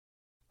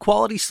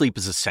Quality sleep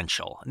is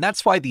essential, and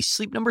that's why the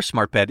Sleep Number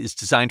Smart Bed is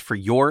designed for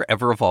your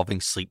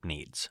ever-evolving sleep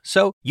needs.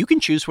 So you can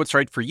choose what's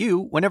right for you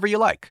whenever you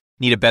like.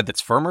 Need a bed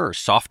that's firmer or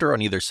softer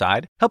on either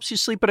side? Helps you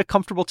sleep at a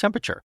comfortable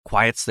temperature,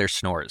 quiets their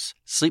snores.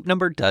 Sleep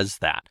Number does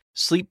that.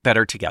 Sleep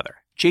better together.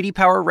 J.D.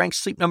 Power ranks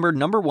Sleep Number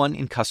 #1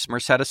 in customer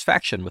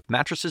satisfaction with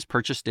mattresses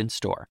purchased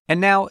in-store.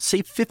 And now,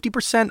 save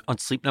 50% on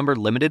Sleep Number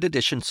limited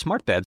edition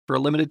smart beds for a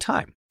limited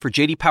time. For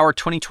J.D. Power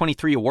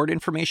 2023 award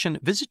information,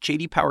 visit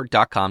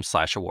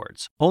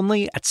jdpower.com/awards.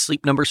 Only at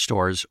Sleep Number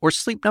stores or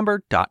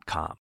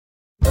sleepnumber.com.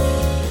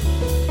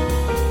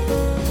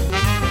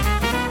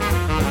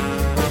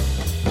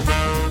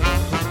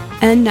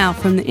 And now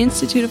from the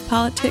Institute of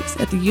Politics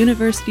at the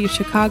University of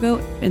Chicago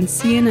and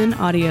CNN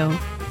Audio,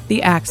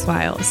 The Axe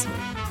Files,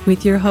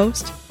 with your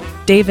host,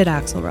 David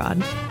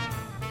Axelrod.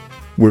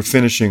 We're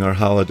finishing our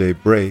holiday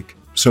break,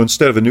 so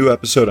instead of a new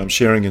episode, I'm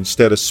sharing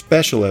instead a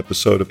special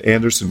episode of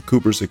Anderson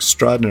Cooper's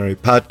extraordinary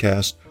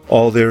podcast,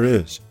 All There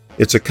Is.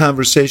 It's a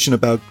conversation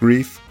about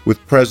grief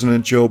with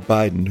President Joe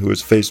Biden, who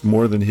has faced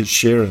more than his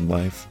share in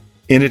life.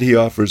 In it, he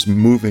offers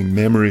moving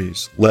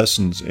memories,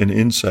 lessons, and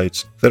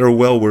insights that are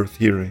well worth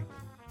hearing.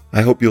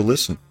 I hope you'll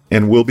listen,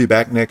 and we'll be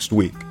back next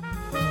week.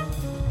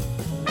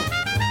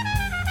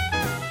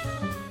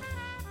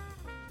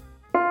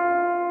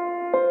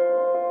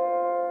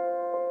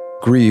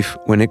 Grief,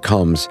 when it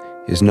comes,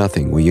 is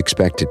nothing we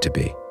expect it to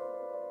be.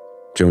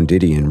 Joan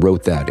Didion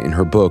wrote that in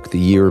her book, The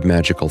Year of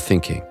Magical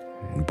Thinking,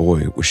 and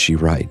boy, was she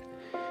right.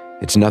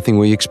 It's nothing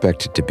we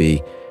expect it to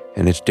be,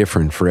 and it's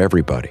different for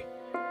everybody.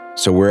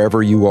 So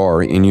wherever you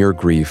are in your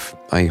grief,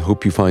 I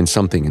hope you find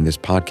something in this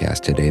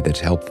podcast today that's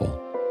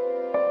helpful.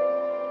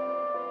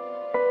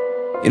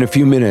 In a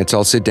few minutes,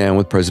 I'll sit down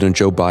with President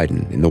Joe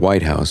Biden in the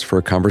White House for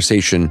a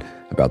conversation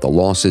about the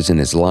losses in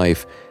his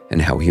life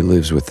and how he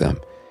lives with them.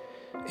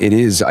 It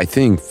is, I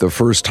think, the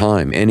first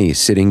time any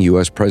sitting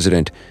U.S.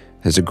 president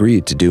has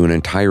agreed to do an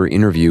entire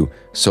interview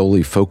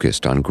solely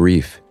focused on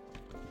grief.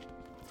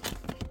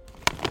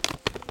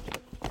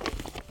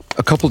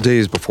 A couple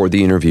days before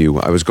the interview,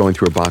 I was going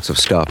through a box of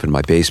stuff in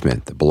my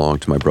basement that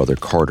belonged to my brother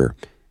Carter.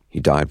 He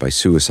died by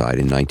suicide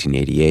in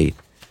 1988.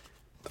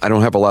 I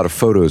don't have a lot of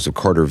photos of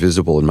Carter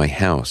visible in my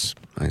house.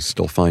 I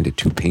still find it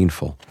too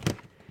painful.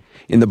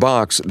 In the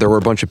box, there were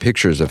a bunch of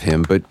pictures of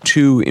him, but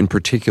two in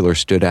particular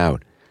stood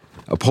out.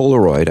 A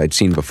Polaroid I'd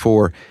seen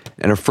before,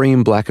 and a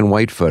framed black and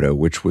white photo,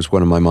 which was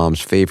one of my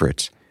mom's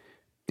favorites.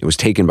 It was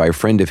taken by a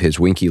friend of his,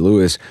 Winky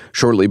Lewis,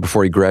 shortly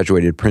before he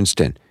graduated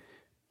Princeton.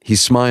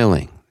 He's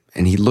smiling,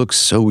 and he looks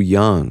so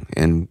young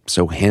and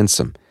so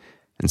handsome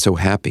and so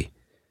happy.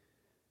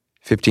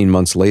 15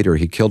 months later,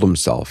 he killed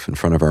himself in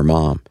front of our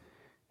mom.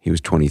 He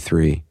was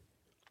 23.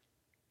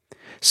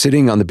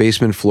 Sitting on the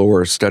basement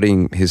floor,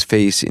 studying his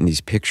face in these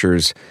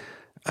pictures,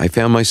 I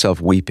found myself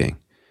weeping.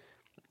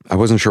 I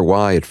wasn't sure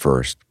why at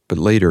first, but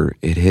later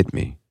it hit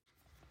me.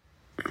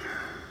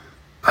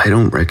 I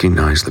don't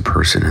recognize the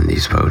person in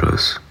these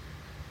photos.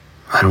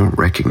 I don't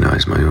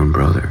recognize my own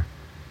brother.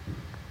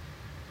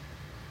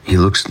 He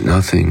looks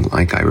nothing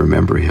like I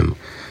remember him.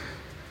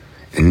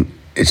 And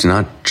it's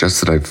not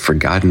just that I've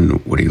forgotten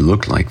what he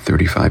looked like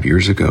 35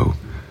 years ago.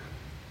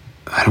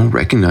 I don't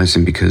recognize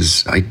him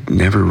because I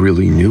never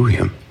really knew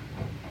him.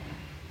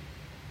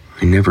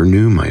 I never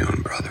knew my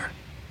own brother.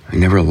 I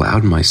never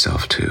allowed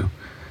myself to.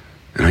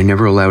 And I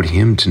never allowed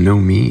him to know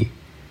me.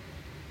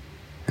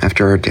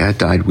 After our dad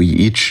died,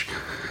 we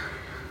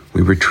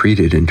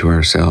retreated into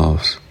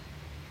ourselves.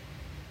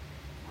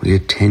 We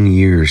had 10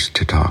 years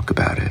to talk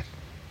about it,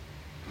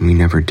 and we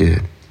never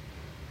did.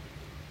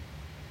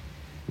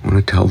 I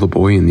want to tell the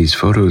boy in these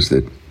photos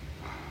that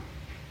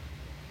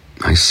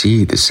I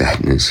see the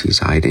sadness he's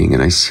hiding,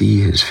 and I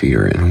see his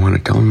fear, and I want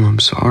to tell him I'm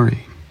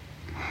sorry.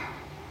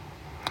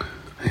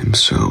 I am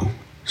so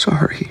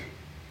sorry.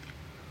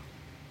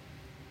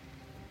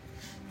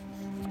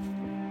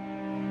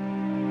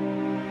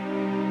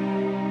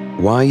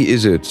 Why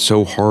is it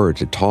so hard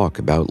to talk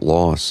about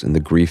loss and the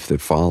grief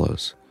that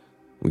follows?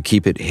 We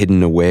keep it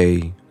hidden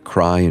away,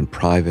 cry in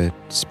private,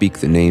 speak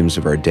the names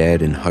of our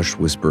dead in hushed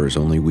whispers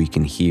only we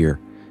can hear.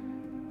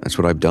 That's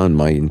what I've done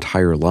my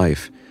entire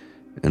life,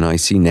 and I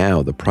see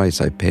now the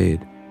price I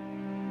paid.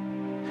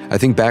 I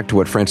think back to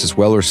what Francis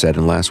Weller said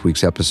in last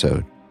week's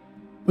episode.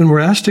 When we're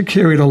asked to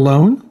carry it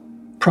alone,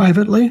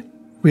 privately,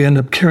 we end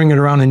up carrying it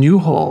around in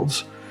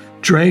U-Hauls,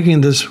 dragging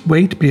this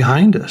weight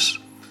behind us.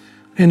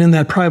 And in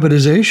that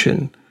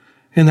privatization,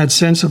 in that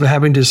sense of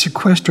having to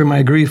sequester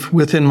my grief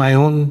within my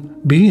own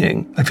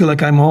being, I feel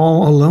like I'm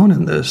all alone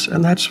in this.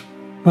 And that's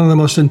one of the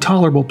most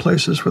intolerable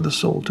places for the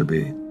soul to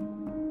be.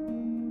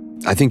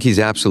 I think he's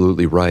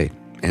absolutely right,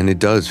 and it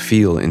does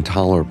feel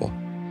intolerable.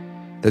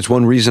 That's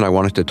one reason I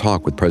wanted to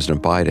talk with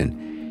President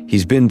Biden.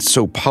 He's been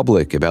so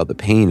public about the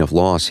pain of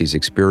loss he's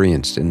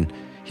experienced, and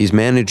he's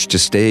managed to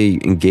stay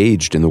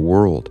engaged in the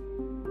world.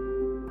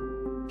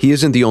 He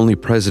isn't the only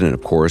president,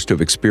 of course, to have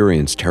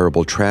experienced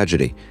terrible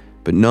tragedy,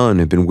 but none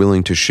have been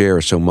willing to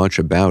share so much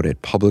about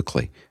it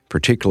publicly,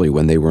 particularly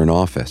when they were in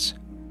office.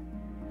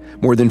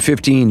 More than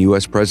 15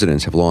 U.S.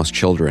 presidents have lost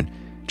children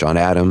John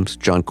Adams,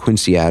 John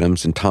Quincy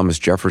Adams, and Thomas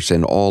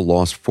Jefferson all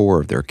lost 4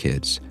 of their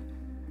kids.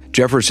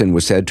 Jefferson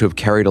was said to have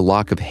carried a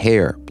lock of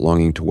hair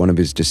belonging to one of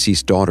his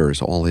deceased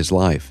daughters all his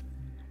life.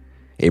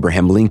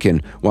 Abraham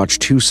Lincoln watched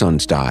 2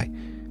 sons die.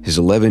 His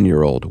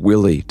 11-year-old,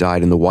 Willie,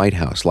 died in the White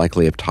House,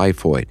 likely of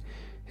typhoid.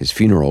 His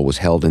funeral was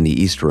held in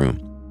the East Room.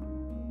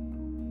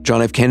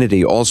 John F.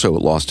 Kennedy also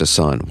lost a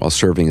son while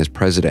serving as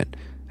president,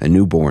 a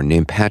newborn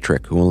named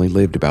Patrick who only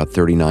lived about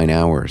 39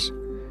 hours.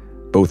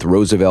 Both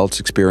Roosevelts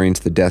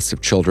experienced the deaths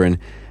of children,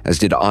 as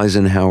did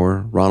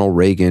Eisenhower, Ronald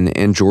Reagan,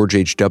 and George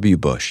H.W.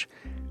 Bush.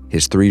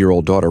 His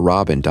 3-year-old daughter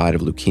Robin died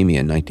of leukemia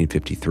in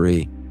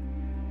 1953.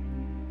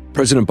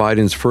 President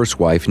Biden's first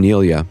wife,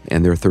 Nelia,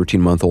 and their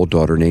 13-month-old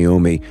daughter,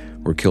 Naomi,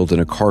 were killed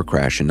in a car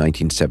crash in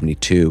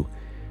 1972.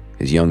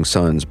 His young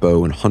sons,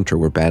 Beau and Hunter,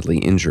 were badly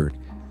injured.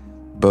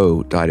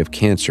 Beau died of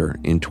cancer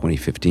in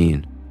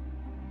 2015.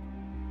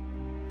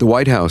 The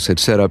White House had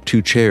set up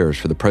 2 chairs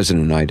for the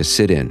president and I to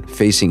sit in,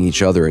 facing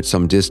each other at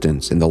some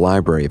distance in the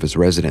library of his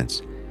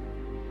residence.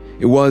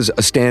 It was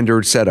a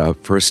standard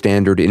setup for a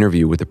standard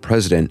interview with the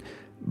president,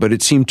 but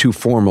it seemed too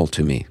formal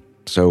to me,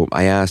 so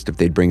I asked if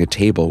they'd bring a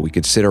table we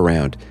could sit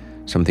around,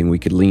 something we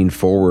could lean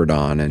forward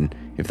on, and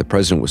if the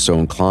president was so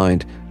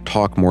inclined,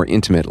 talk more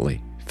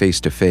intimately,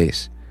 face to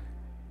face.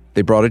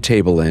 They brought a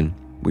table in,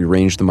 we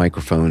arranged the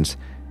microphones,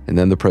 and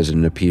then the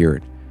president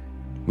appeared.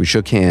 We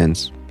shook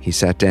hands, he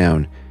sat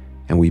down,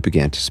 and we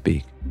began to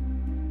speak.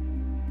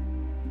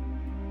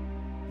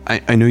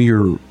 I know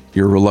you're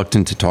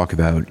reluctant to talk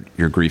about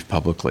your grief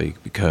publicly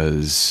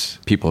because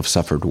people have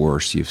suffered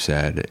worse, you've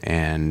said,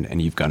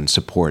 and you've gotten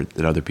support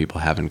that other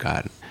people haven't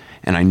gotten.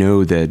 And I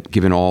know that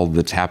given all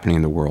that's happening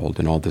in the world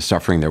and all the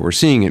suffering that we're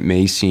seeing, it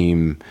may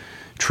seem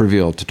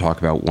trivial to talk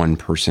about one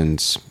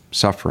person's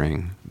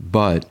suffering,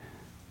 but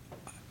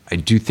I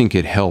do think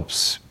it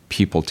helps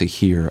people to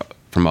hear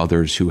from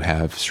others who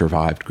have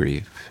survived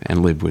grief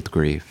and lived with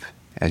grief,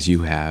 as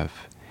you have.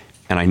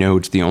 And I know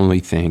it's the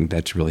only thing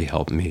that's really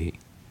helped me.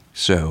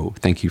 So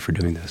thank you for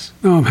doing this.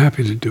 No, I'm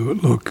happy to do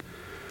it. Look,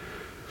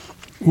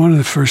 one of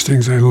the first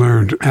things I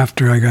learned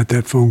after I got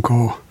that phone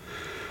call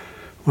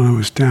when I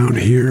was down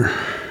here,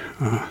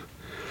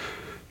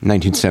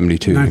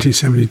 1972.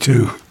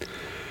 1972,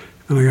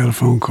 and I got a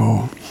phone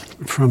call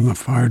from the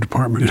fire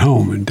department at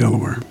home in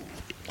Delaware.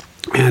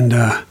 And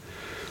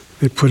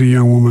they put a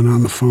young woman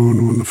on the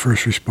phone, one of the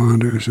first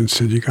responders, and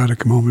said, "You got to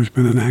come home, there's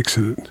been an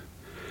accident."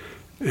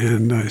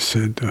 And I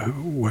said,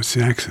 "What's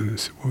the accident?" They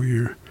said, "Well,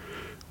 your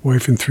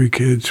wife and 3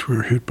 kids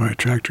were hit by a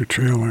tractor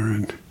trailer,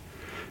 and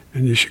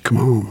you should come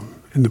home."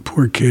 And the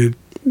poor kid,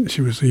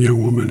 she was a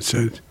young woman,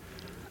 said,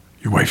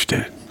 "Your wife's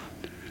dead,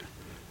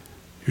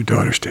 your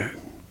daughter's dead,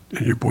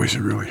 and your boys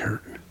are really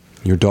hurt."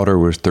 Your daughter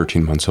was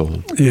 13 months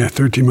old. Yeah,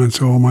 13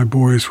 months old. My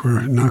boys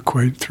were not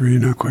quite 3,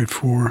 not quite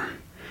 4.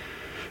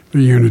 They're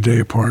a year and a day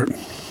apart.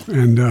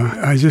 And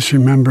I just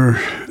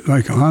remember,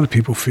 like a lot of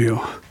people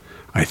feel,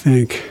 I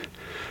think,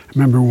 I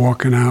remember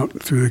walking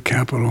out through the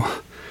Capitol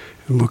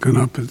and looking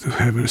up at the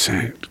heaven and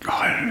saying,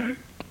 "God,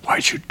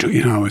 why'd you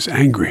do?" I was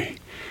angry,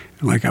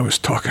 like I was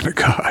talking to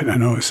God. I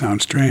know it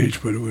sounds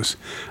strange, but I was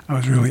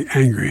really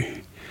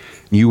angry.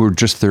 You were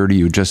just 30.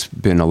 You'd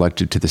just been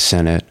elected to the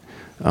Senate.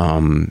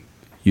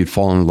 You'd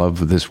fallen in love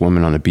with this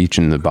woman on a beach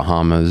in the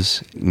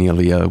Bahamas.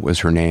 Nelia was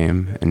her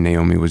name, and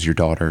Naomi was your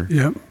daughter.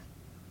 Yep.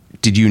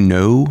 Did you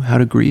know how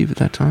to grieve at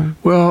that time?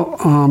 Well,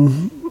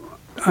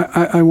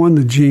 I won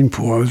the gene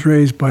pool. I was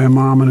raised by a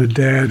mom and a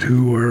dad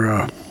who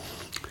were,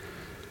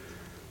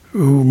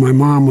 my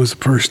mom was a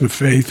person of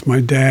faith.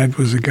 My dad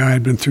was a guy who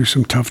had been through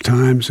some tough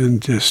times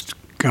and just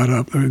got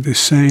up. The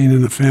saying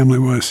in the family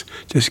was,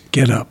 just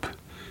get up.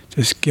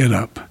 Just get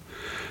up.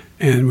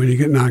 And when you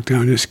get knocked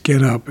down, just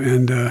get up.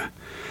 And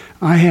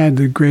I had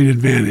the great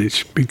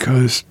advantage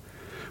because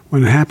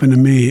when it happened to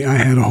me, I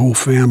had a whole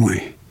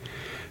family.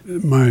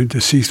 My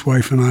deceased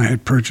wife and I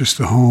had purchased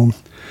a home.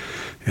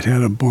 It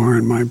had a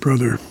barn. My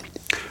brother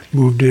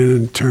moved in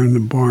and turned the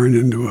barn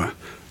into a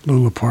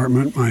little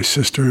apartment. My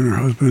sister and her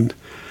husband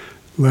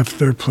left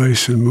their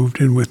place and moved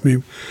in with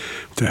me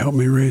to help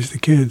me raise the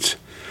kids.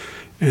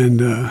 And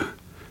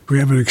we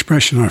have an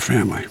expression in our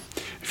family: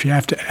 if you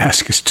have to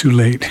ask, it's too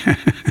late. I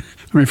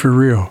mean, for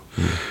real.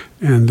 Mm.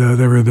 And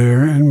they were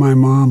there, and my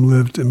mom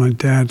lived, and my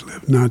dad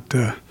lived,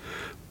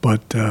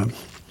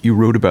 You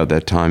wrote about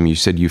that time. You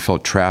said you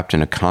felt trapped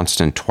in a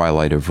constant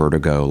twilight of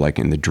vertigo, like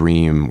in the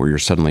dream where you're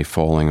suddenly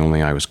falling,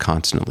 only I was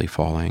constantly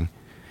falling.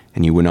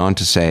 And you went on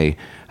to say,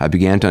 I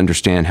began to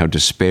understand how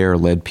despair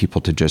led people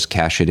to just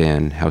cash it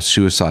in, how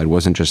suicide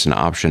wasn't just an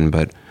option,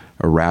 but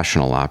a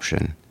rational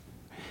option.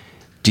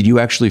 Did you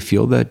actually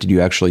feel that? Did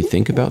you actually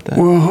think about that?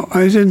 Well,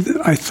 I didn't.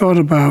 I thought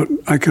about,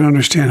 I could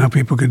understand how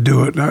people could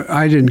do it.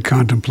 I didn't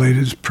contemplate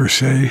it per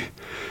se,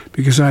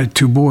 because I had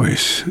 2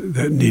 boys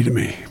that needed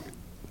me.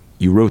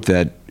 You wrote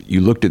that you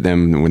looked at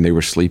them when they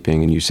were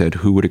sleeping and you said,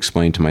 who would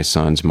explain to my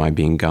sons my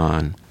being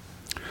gone?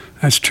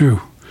 That's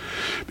true.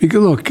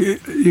 Because look,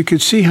 you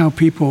could see how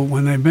people,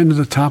 when they've been to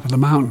the top of the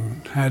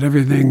mountain, had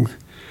everything,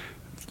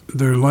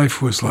 their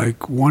life was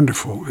like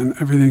wonderful, and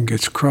everything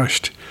gets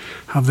crushed,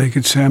 how they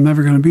could say, I'm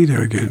never going to be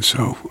there again,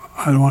 so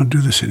I don't want to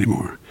do this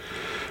anymore.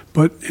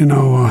 But,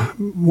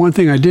 one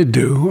thing I did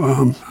do,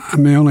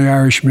 I'm the only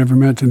Irishman ever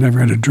met that never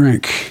had a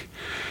drink.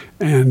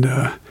 And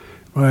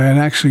I'd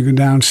actually go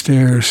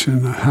downstairs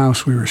in the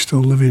house we were still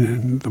living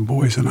in, the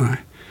boys and I,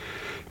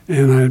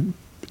 and I'd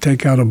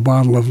take out a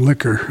bottle of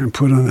liquor and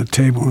put it on the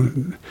table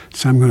and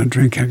say, I'm going to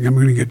drink it, I'm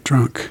going to get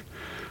drunk.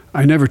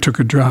 I never took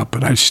a drop,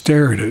 but I'd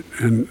stare at it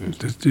and,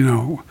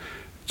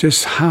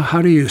 just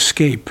how do you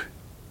escape?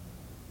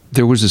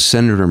 There was a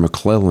Senator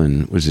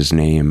McClellan, was his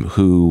name,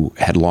 who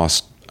had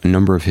lost a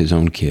number of his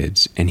own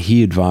kids, and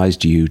he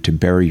advised you to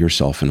bury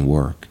yourself in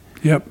work.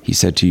 Yep. He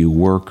said to you,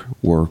 work,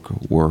 work,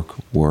 work,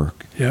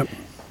 work. Yep.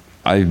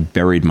 I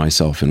buried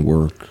myself in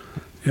work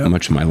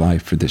much of my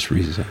life for this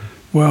reason.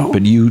 Well,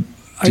 but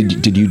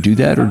did you do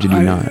that or did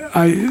you not?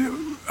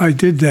 I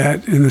did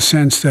that in the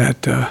sense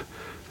that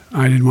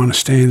I didn't want to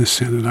stay in the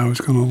Senate. I was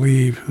going to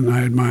leave, and I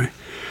had my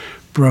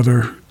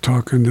brother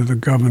talking to the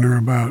governor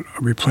about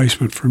a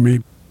replacement for me.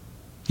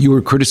 You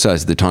were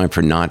criticized at the time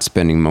for not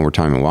spending more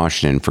time in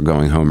Washington, for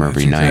going home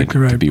every night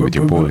to be with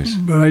your boys.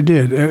 But I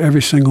did.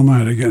 Every single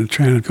night I got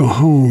trying to go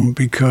home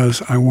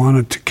because I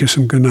wanted to kiss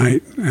them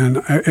goodnight.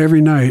 And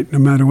every night, no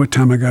matter what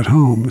time I got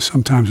home,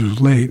 sometimes it was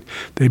late,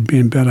 they'd be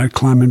in bed. I'd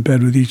climb in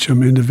bed with each of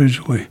them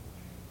individually.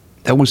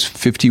 That was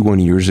 51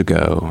 years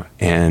ago,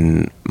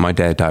 and my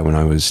dad died when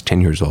I was 10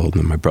 years old,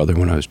 and my brother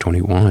when I was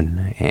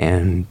 21.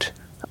 And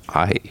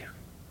I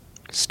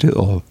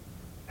still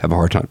have a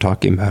hard time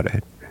talking about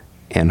it.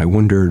 And I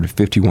wondered,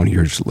 51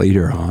 years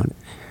later on,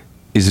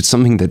 is it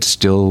something that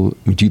still,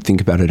 do you think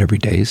about it every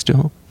day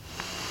still?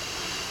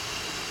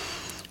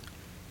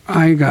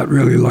 I got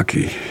really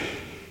lucky.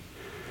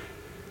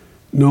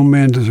 No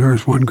man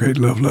deserves one great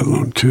love, let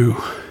alone two.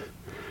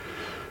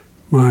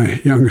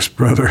 My youngest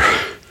brother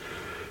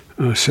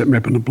set me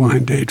up on a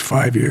blind date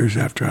 5 years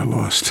after I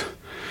lost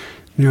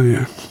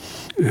Nelia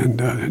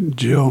and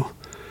Jill.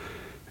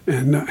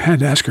 And I had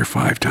to ask her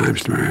 5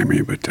 times to marry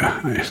me, but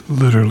I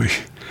literally...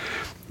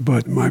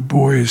 But my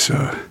boys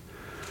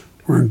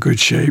were in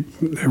good shape.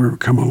 They were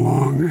coming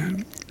along.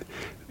 And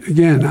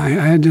again, I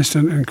had just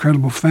an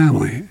incredible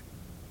family.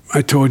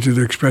 I told you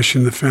the expression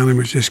of the family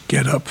was just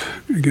get up.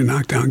 You get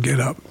knocked down, get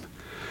up.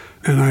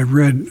 And I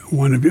heard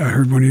one of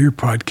your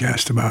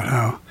podcasts about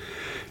how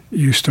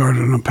you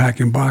started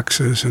unpacking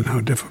boxes and how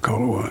difficult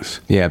it was.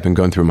 Yeah, I've been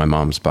going through my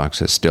mom's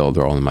boxes still.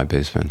 They're all in my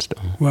basement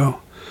still.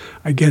 Well,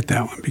 I get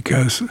that one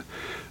because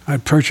I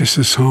purchased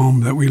this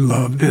home that we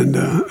loved, and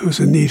it was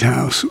a neat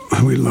house.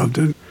 We loved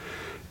it.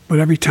 But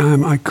every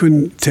time I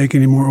couldn't take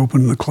any more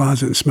opening the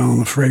closet and smelling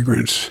the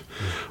fragrance,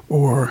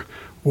 or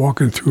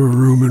walking through a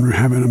room and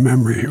having a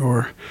memory,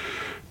 or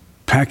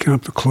packing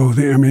up the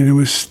clothing. I mean,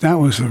 that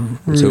was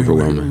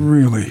overwhelming.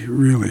 Really,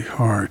 really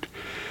hard.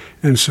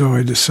 And so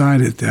I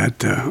decided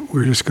that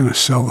we're just going to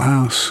sell the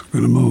house,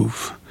 going to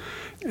move.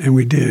 And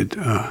we did.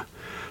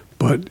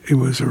 But it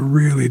was a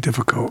really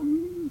difficult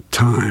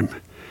time,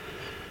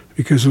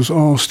 because it was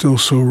all still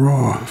so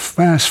raw.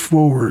 Fast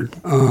forward,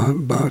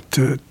 about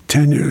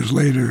 10 years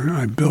later,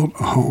 I built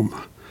a home.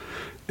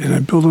 And I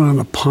built it on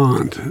a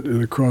pond,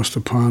 and across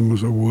the pond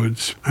was the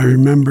woods. I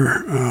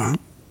remember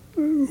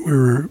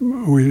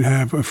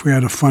if we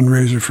had a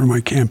fundraiser for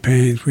my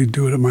campaigns, we'd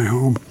do it at my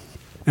home.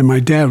 And my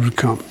dad would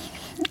come,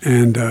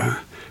 and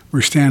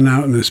we're standing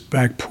out in this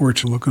back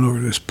porch looking over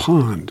this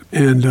pond.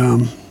 And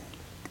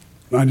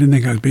I didn't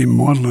think I was being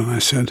maudlin. I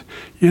said,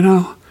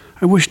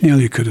 I wish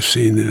Nelia could have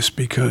seen this,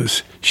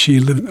 because she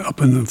lived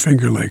up in the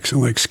Finger Lakes,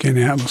 and Lake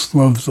Skaneateles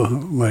loves the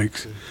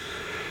lakes.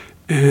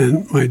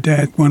 And my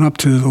dad went up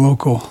to the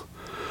local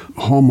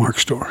Hallmark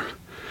store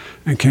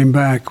and came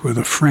back with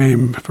a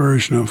framed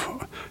version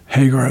of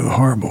Hagar the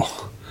Horrible.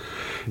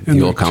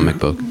 The old comic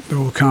book. The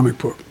old comic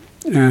book.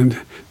 And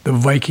the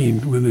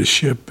Viking with his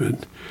ship,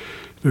 and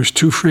there's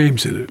 2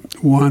 frames in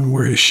it. One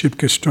where his ship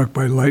gets struck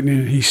by lightning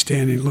and he's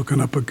standing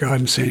looking up at God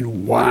and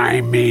saying,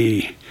 "Why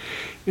me?"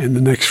 And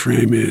the next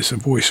frame is a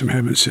voice from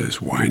heaven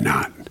says, "Why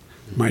not?"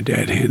 My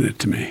dad handed it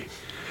to me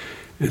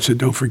and said,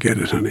 "Don't forget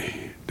it, honey.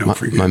 Don't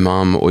forget it." My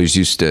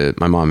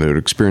mom had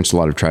experienced a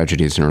lot of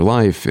tragedies in her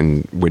life,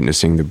 and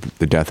witnessing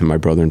the death of my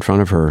brother in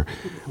front of her,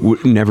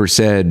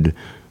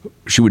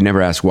 she would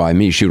never ask why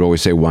me. She would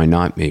always say, "Why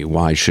not me?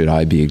 Why should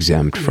I be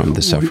exempt from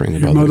the suffering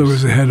of others?" Your mother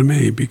was ahead of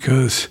me,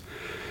 because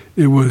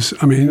it was,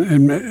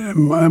 and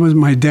that was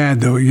my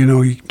dad, though.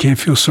 You can't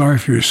feel sorry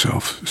for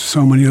yourself.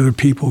 So many other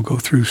people go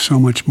through so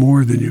much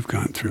more than you've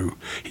gone through.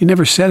 He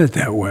never said it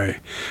that way,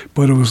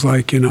 but it was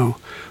like,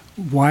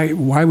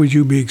 why would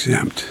you be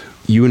exempt?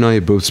 You and I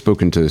have both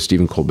spoken to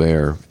Stephen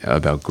Colbert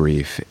about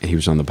grief. He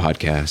was on the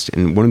podcast.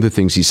 And one of the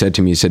things he said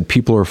to me, he said,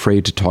 people are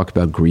afraid to talk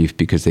about grief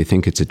because they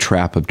think it's a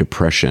trap of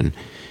depression.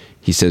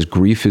 He says,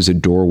 grief is a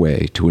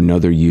doorway to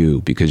another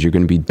you, because you're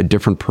going to be a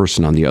different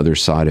person on the other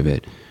side of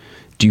it.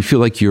 Do you feel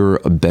like you're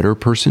a better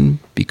person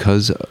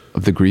because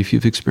of the grief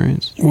you've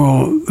experienced?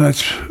 Well,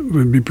 that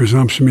would be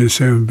presumption of me to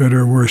say I'm better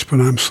or worse, but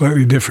I'm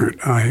slightly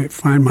different. I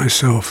find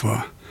myself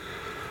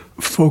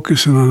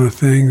focusing on the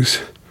things,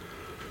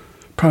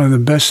 probably the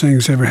best thing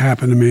that's ever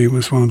happened to me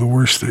was one of the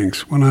worst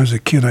things. When I was a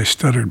kid, I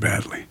stuttered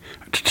badly,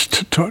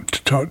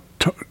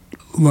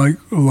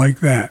 like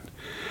that,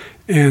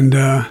 and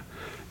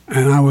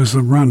I was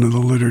the run of the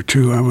litter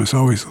too. I was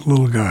always the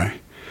little guy,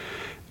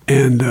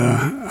 and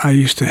I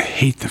used to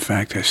hate the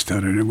fact I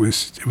stuttered. It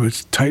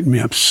was tighten me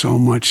up so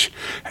much,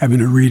 having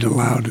to read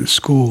aloud in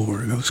school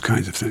or those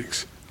kinds of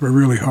things were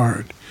really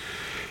hard.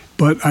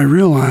 But I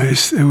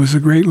realized it was a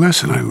great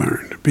lesson I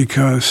learned,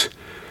 because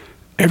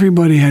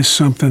everybody has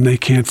something they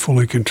can't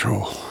fully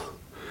control.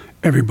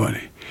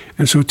 Everybody.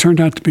 And so it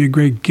turned out to be a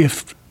great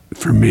gift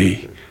for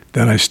me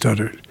that I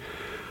stuttered.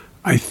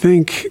 I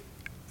think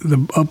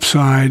the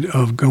upside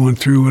of going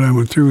through what I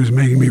went through is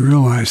making me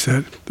realize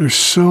that there's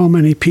so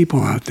many people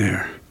out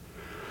there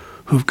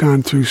who've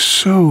gone through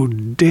so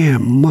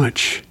damn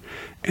much,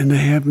 and they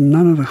have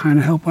none of the kind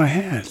of help I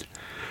had.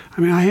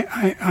 I mean,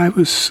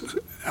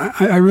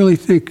 I really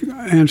think,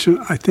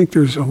 Anderson, I think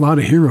there's a lot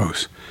of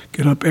heroes.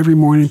 Get up every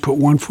morning, put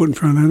one foot in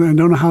front of the other, and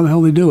don't know how the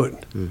hell they do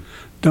it.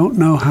 Don't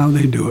know how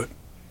they do it.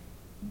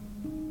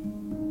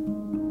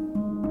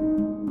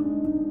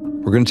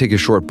 We're going to take a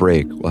short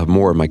break. We'll have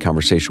more of my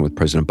conversation with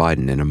President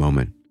Biden in a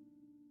moment.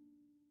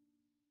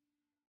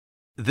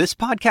 This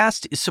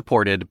podcast is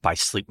supported by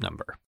Sleep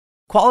Number.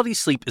 Quality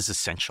sleep is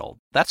essential.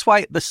 That's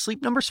why the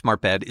Sleep Number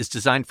Smart Bed is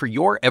designed for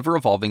your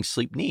ever-evolving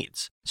sleep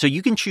needs, so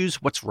you can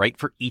choose what's right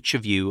for each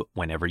of you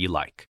whenever you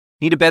like.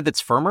 Need a bed that's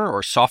firmer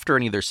or softer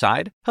on either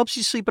side? Helps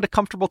you sleep at a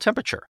comfortable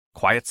temperature.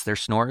 Quiets their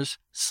snores?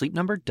 Sleep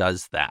Number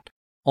does that.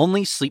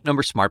 Only Sleep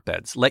Number Smart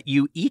Beds let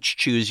you each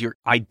choose your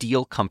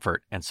ideal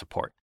comfort and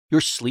support,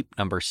 your Sleep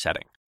Number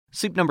setting.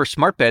 Sleep Number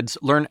Smart Beds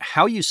learn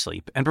how you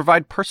sleep and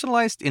provide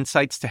personalized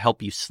insights to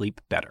help you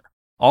sleep better.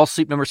 All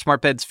Sleep Number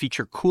Smart Beds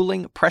feature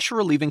cooling,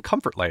 pressure-relieving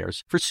comfort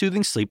layers for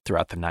soothing sleep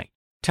throughout the night.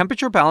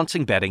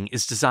 Temperature-balancing bedding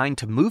is designed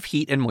to move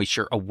heat and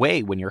moisture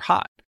away when you're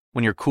hot.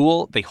 When you're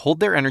cool, they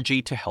hold their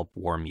energy to help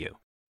warm you.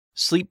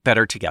 Sleep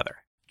better together.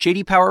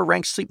 J.D. Power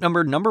ranks Sleep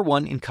Number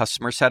 #1 in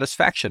customer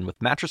satisfaction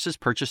with mattresses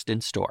purchased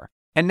in-store.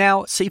 And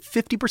now, save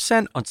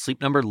 50% on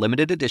Sleep Number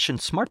limited edition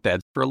smart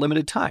beds for a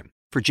limited time.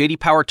 For J.D.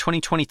 Power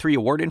 2023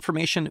 award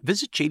information,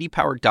 visit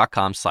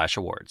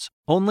jdpower.com/awards.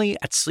 Only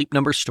at Sleep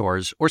Number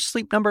stores or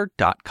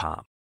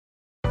sleepnumber.com.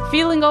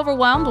 Feeling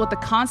overwhelmed with the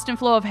constant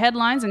flow of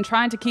headlines and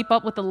trying to keep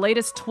up with the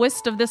latest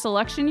twist of this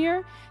election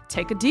year?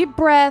 Take a deep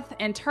breath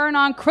and turn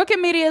on Crooked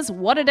Media's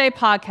What a Day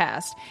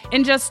podcast.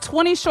 In just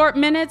 20 short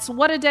minutes,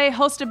 What a Day,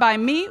 hosted by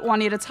me,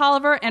 Juanita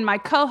Tolliver, and my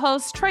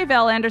co-hosts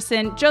Tre'vell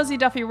Anderson, Josie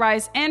Duffy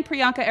Rice, and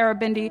Priyanka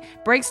Arabindi,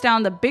 breaks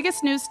down the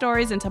biggest news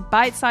stories into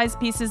bite-sized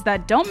pieces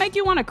that don't make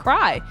you want to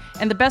cry.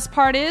 And the best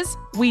part is,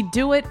 we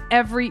do it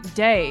every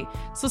day.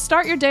 So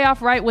start your day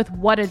off right with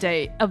What a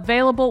Day,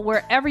 available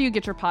wherever you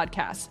get your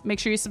podcasts. Make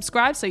sure you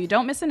subscribe so you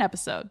don't miss an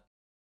episode.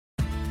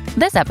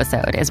 This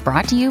episode is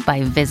brought to you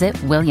by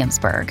Visit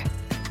Williamsburg.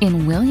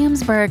 In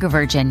Williamsburg,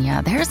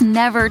 Virginia, there's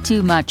never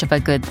too much of a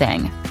good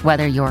thing.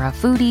 Whether you're a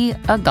foodie,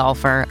 a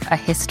golfer, a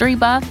history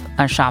buff,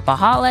 a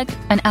shopaholic,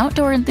 an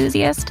outdoor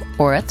enthusiast,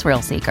 or a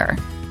thrill seeker,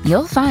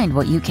 you'll find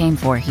what you came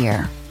for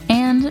here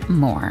and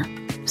more.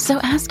 So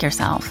ask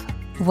yourself,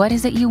 what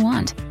is it you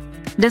want?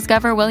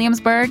 Discover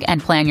Williamsburg and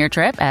plan your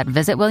trip at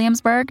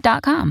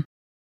visitwilliamsburg.com.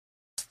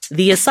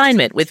 The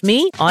Assignment with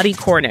me, Audie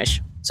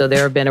Cornish. So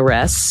there have been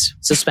arrests,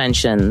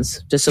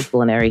 suspensions,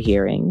 disciplinary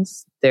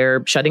hearings.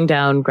 They're shutting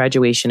down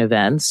graduation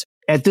events.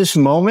 At this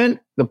moment,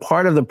 the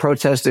part of the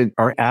protests that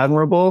are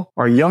admirable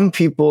are young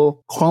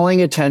people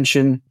calling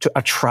attention to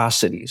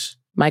atrocities.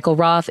 Michael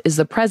Roth is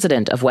the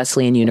president of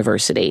Wesleyan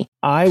University.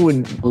 I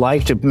would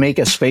like to make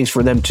a space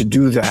for them to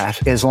do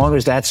that, as long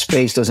as that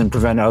space doesn't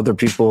prevent other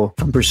people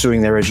from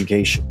pursuing their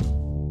education.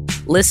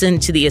 Listen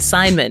to The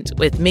Assignment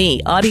with me,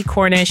 Audie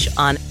Cornish,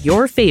 on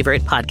your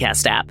favorite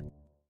podcast app.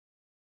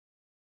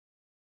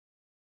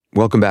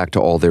 Welcome back to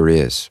All There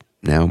Is.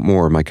 Now,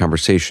 more of my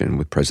conversation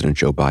with President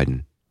Joe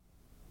Biden.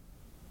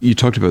 You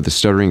talked about the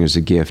stuttering as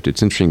a gift.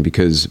 It's interesting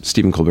because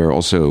Stephen Colbert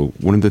also,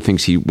 one of the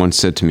things he once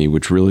said to me,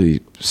 which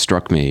really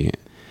struck me,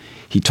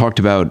 he talked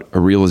about a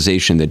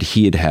realization that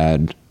he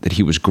had that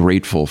he was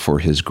grateful for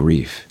his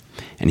grief.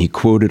 And he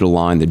quoted a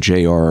line that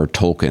J.R.R.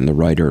 Tolkien, the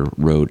writer,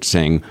 wrote,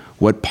 saying,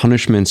 "What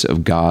punishments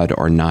of God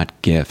are not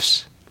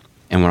gifts?"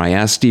 And when I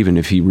asked Stephen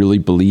if he really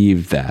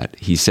believed that,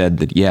 he said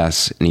that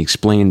yes, and he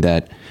explained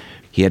that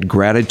he had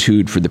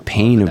gratitude for the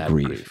pain of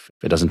grief.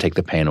 It doesn't take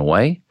the pain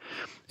away.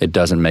 It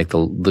doesn't make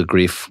the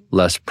grief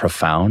less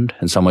profound.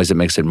 In some ways, it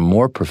makes it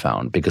more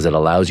profound because it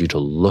allows you to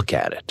look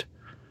at it.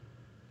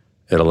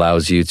 It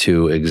allows you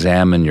to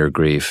examine your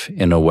grief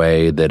in a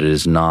way that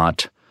is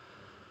not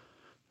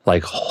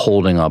like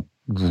holding a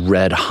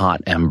red-hot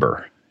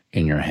ember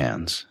in your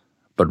hands,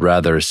 but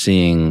rather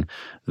seeing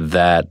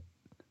that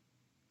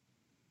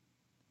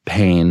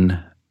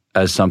pain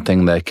as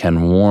something that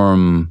can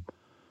warm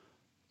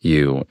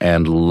you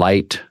and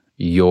light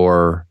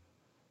your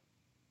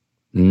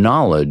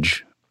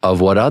knowledge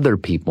of what other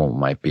people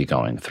might be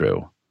going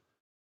through.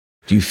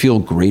 Do you feel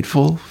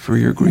grateful for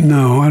your grief?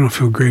 No, I don't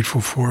feel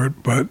grateful for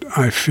it, but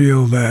I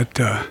feel that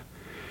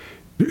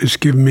It's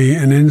given me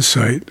an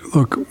insight.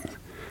 Look,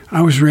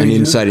 I was raised... An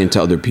insight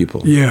into other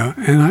people. Yeah,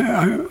 and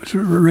I was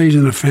raised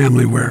in a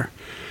family where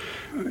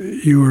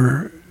you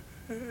were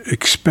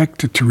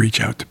expected to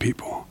reach out to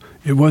people.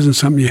 It wasn't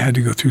something you had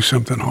to go through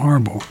something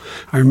horrible.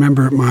 I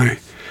remember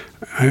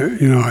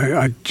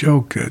I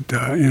joke that,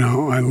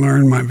 I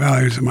learned my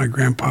values at my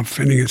Grandpa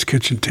Finnegan's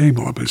kitchen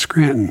table up in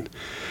Scranton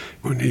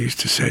when he used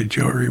to say,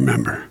 Joe,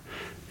 remember,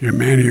 you're a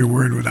man of your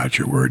word. Without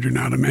your word, you're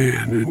not a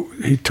man.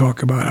 And he'd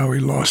talk about how he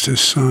lost his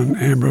son,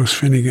 Ambrose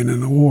Finnegan, in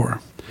the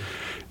war.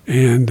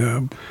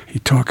 And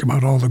he'd talk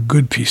about all the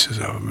good pieces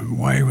of him and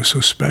why he was so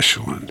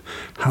special and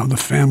how the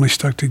family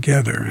stuck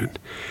together. And,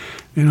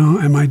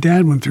 and my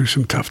dad went through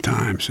some tough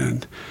times,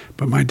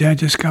 but my dad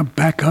just got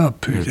back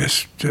up.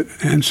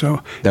 And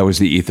so... That was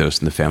the ethos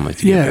in the family.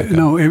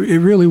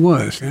 It really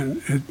was.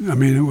 And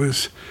it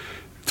was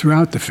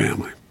throughout the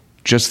family.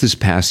 Just this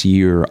past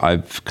year,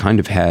 I've kind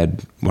of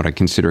had what I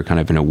consider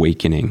kind of an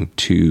awakening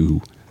to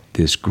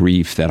this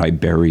grief that I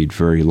buried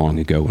very long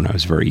ago when I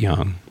was very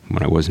young,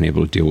 when I wasn't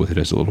able to deal with it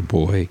as a little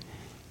boy.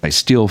 I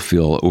still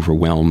feel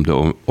overwhelmed,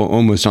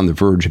 almost on the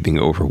verge of being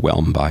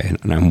overwhelmed by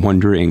it. And I'm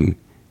wondering,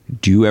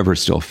 do you ever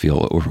still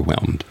feel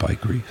overwhelmed by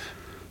grief?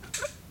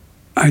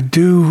 I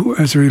do,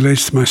 as it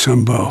relates to my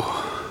son, Bo.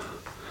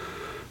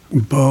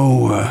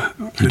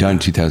 He died in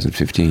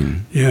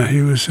 2015. Yeah, he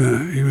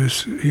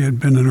had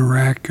been in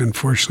Iraq,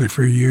 unfortunately,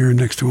 for a year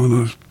next to one of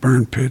those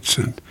burn pits,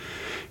 and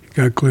he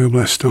got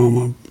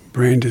glioblastoma,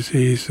 brain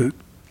disease.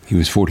 He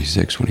was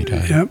 46 when he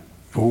died. Yep.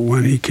 But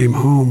when he came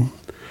home,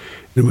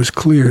 it was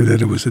clear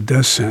that it was a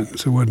death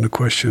sentence. It wasn't a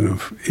question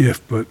of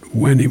if, but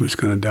when he was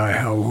going to die,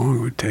 how long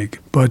it would take.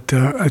 But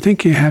I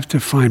think you have to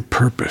find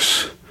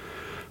purpose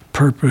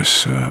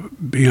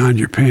beyond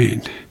your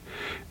pain.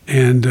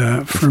 And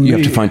for me, you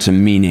have to find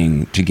some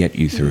meaning to get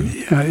you through.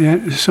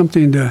 Yeah,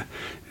 something to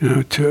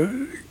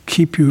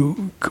keep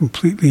you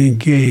completely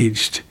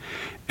engaged.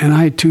 And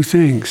I had two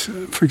things.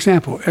 For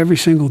example, every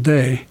single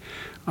day,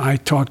 I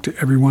talk to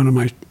every one of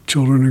my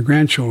children and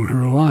grandchildren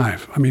who are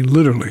alive. I mean,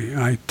 literally,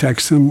 I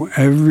text them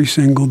every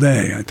single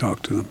day. I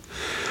talk to them.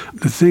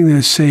 The thing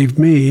that saved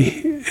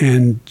me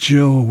and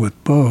Jill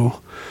with Bo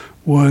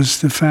was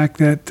the fact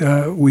that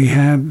we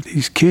have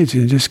these kids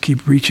and you just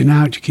keep reaching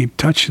out, you keep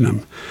touching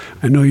them.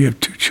 I know you have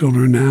 2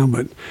 children now,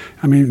 but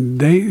I mean,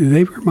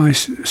 they were my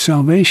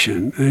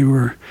salvation. They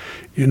were,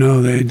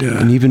 they'd...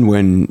 And even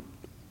when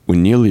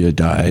Nelia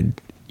died,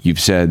 you've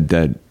said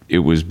that it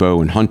was Bo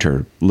and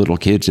Hunter, little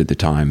kids at the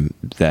time,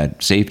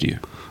 that saved you.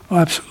 Oh,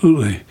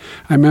 absolutely.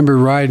 I remember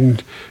riding,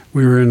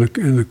 we were in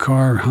the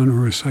car, Hunter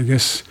was, I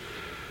guess,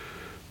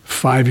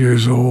 5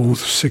 years old,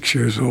 6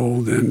 years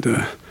old,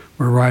 and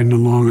we're riding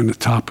along and the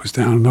top was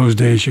down. In those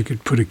days, you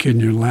could put a kid in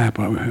your lap.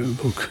 I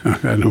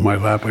know my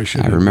lap. I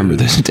remember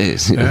those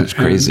days. It was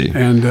crazy.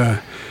 And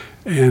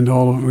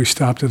we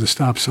stopped at a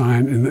stop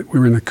sign, and we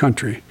were in the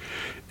country.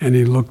 And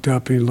he looked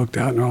up, and he looked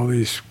out, and all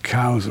these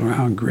cows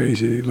around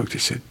grazing. He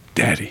said,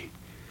 Daddy,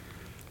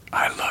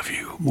 I love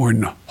you more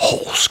than the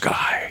whole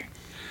sky.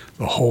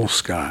 The whole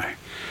sky.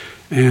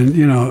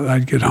 And,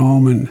 I'd get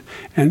home,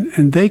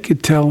 and they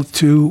could tell,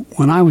 too,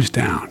 when I was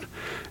down.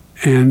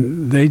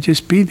 And they'd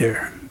just be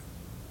there.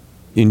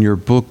 In your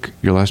book,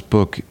 your last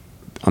book,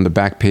 on the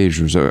back page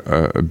was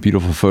a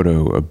beautiful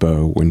photo of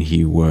Bo when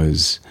he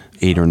was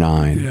 8 or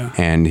 9, yeah.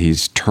 And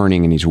he's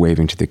turning and he's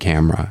waving to the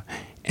camera.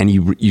 And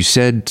you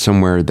said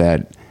somewhere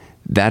that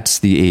that's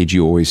the age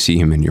you always see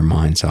him in your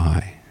mind's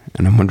eye.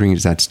 And I'm wondering,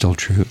 is that still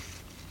true?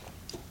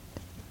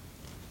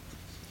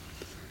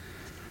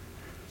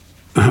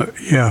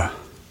 Yeah,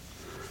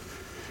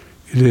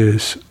 it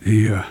is.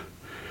 He had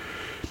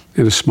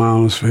a smile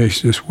on his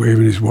face, just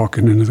waving. He's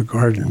walking into the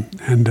garden.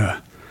 And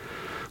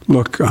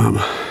look,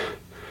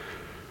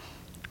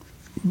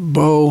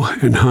 Bo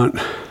and Hunt,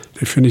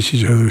 they finish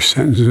each other's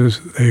sentences.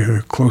 They are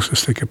the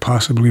closest they could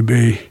possibly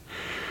be.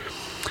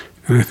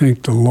 And I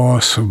think the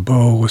loss of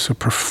Bo was a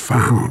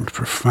profound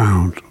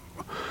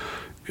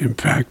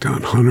impact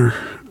on Hunter.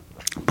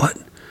 But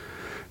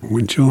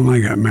when Jill and I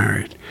got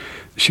married,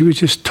 she was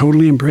just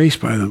totally embraced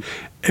by them.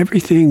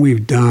 Everything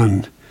we've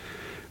done,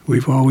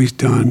 we've always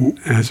done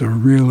as a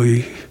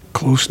really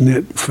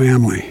close-knit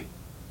family.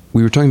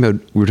 We were talking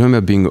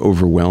about being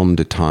overwhelmed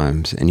at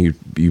times, and you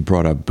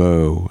brought up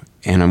Bo,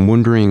 and I'm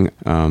wondering.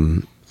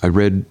 I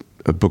read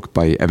a book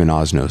by Evan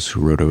Osnos,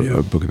 who wrote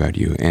a book about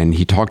you, and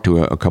he talked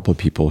to a couple of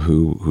people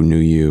who knew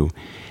you,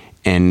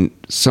 and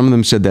some of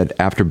them said that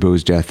after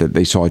Bo's death that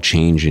they saw a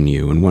change in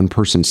you, and one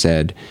person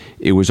said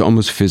it was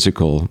almost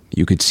physical.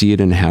 You could see it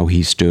in how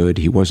he stood.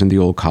 He wasn't the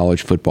old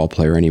college football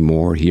player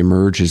anymore. He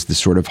emerged as this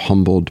sort of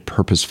humbled,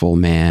 purposeful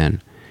man,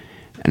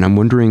 and I'm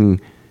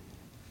wondering,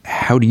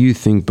 how do you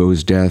think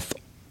Bo's death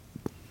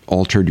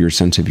altered your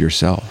sense of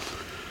yourself?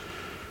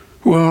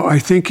 Well, I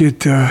think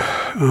it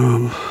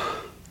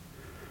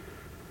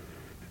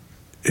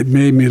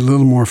made me a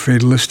little more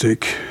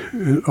fatalistic.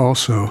 It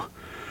also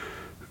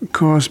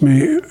caused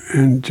me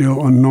and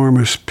Jill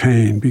enormous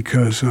pain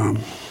because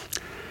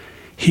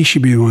he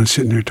should be the one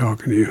sitting there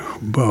talking to you,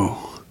 Bo.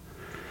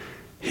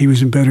 He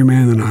was a better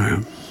man than I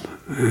am.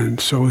 and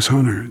so was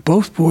Hunter.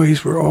 Both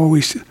boys were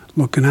always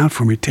looking out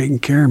for me, taking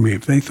care of me.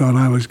 If they thought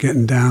I was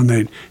getting down,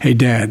 they'd, hey,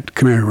 Dad,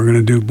 come here, we're going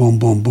to do boom,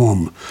 boom,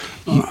 boom.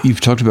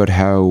 You've talked about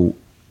how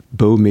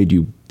Bo made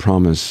you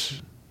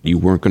promise you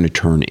weren't going to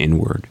turn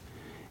inward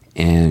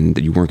and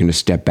that you weren't going to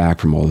step back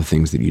from all the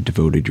things that you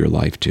devoted your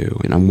life to.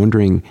 And I'm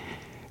wondering,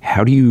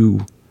 how do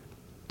you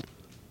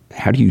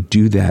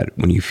do that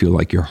when you feel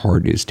like your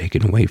heart is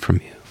taken away from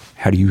you?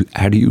 How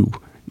do you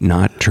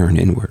not turn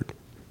inward?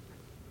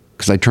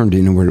 Because I turned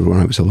inward when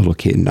I was a little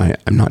kid, and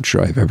I'm not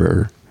sure I've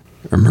ever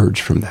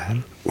emerged from that.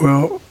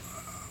 Well,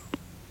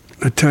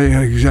 I'll tell you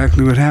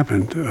exactly what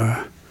happened.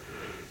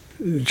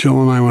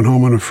 Jill and I went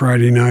home on a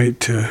Friday night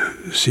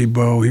to see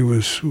Bo. We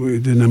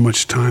didn't have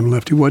much time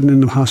left. He wasn't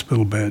in the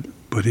hospital bed,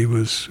 but it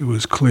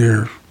was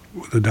clear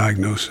with the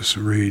diagnosis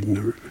of Reed.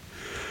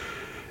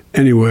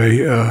 Anyway,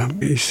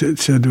 he said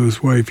to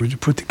his wife, would you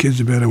put the kids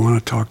to bed? I want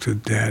to talk to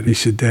Dad. He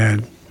said,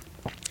 Dad,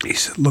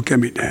 look at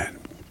me, Dad.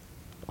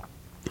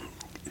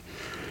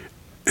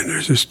 And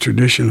there's this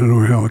tradition, I don't know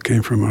where the hell it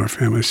came from in our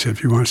family. He said,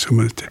 if you want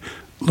someone to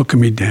look at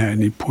me, Dad,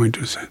 and he pointed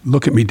to us,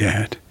 look at me,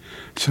 Dad.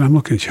 I said, I'm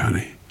looking at you,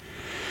 honey.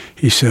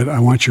 He said, I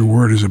want your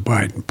word as a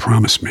Biden.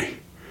 Promise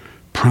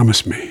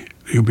me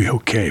you'll be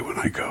okay when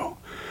I go.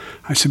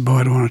 I said, Bo,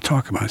 I don't want to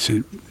talk about it. I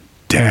said,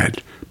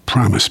 Dad,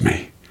 promise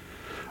me.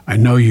 I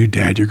know you,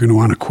 Dad. You're going to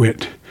want to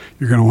quit.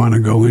 You're going to want to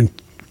go in.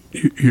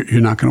 You're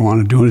not going to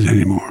want to do it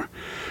anymore.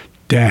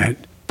 Dad,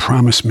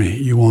 promise me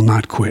you will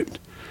not quit.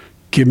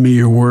 Give me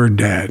your word,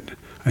 Dad.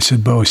 I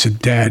said, Bo,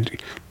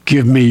 Dad,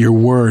 give me your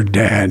word,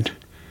 Dad.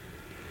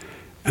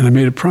 And I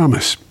made a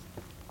promise.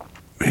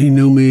 He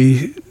knew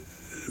me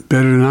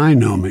better than I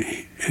know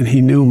me, and he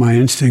knew my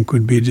instinct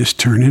would be just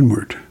turn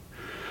inward.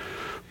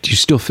 Do you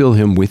still feel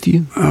him with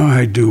you? Oh,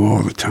 I do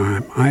all the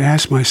time. I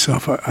ask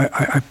myself,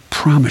 I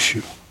promise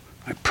you,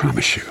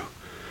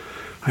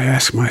 I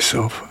ask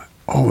myself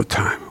all the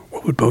time,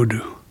 what would Bo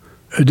do?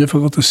 A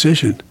difficult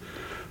decision.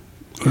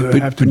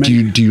 But do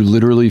you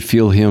literally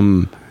feel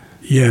him?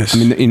 Yes. I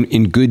mean,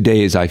 in good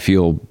days, I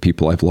feel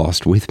people I've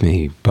lost with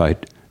me,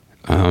 but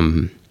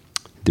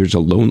there's a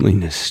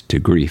loneliness to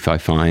grief, I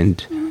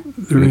find.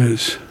 There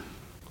is.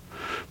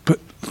 But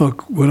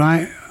look,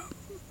 I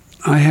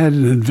had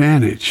an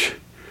advantage.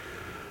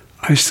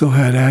 I still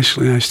had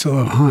Ashley and I still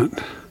have Hunt.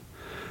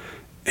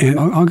 And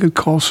I'll get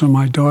calls from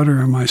my daughter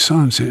and my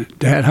son saying,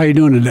 Dad, how you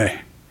doing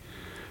today?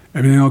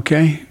 Everything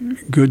okay?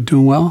 Good,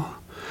 doing well?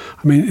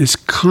 I mean, it's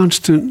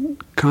constant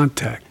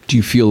contact. Do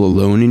you feel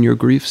alone in your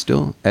grief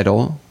still at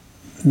all?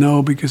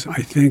 No, because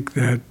I think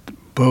that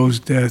Bo's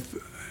death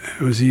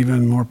was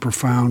even more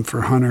profound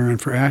for Hunter and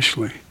for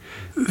Ashley.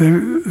 They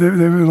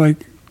were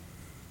like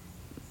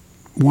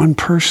one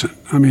person.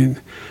 I mean...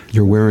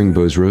 You're wearing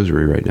Bo's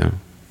rosary right now.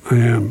 I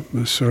am,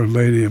 the Sort of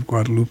Lady of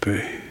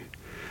Guadalupe.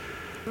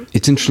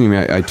 It's interesting.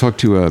 I talked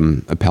to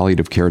a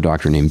palliative care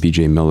doctor named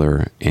B.J.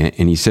 Miller,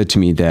 and he said to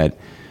me that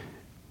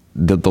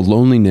the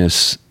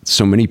loneliness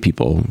so many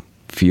people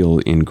feel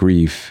in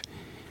grief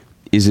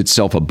is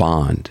itself a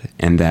bond,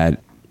 and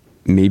that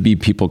maybe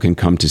people can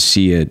come to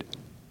see it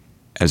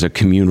as a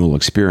communal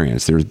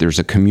experience. There's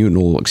a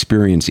communal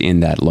experience in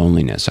that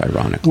loneliness,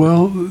 ironically.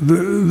 Well,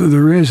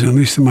 there is, at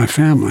least in my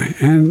family,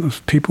 and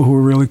people who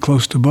are really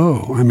close to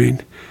Bo. I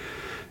mean,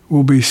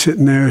 we'll be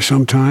sitting there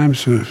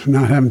sometimes,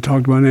 not having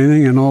talked about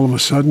anything, and all of a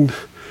sudden,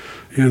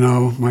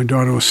 my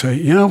daughter will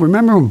say,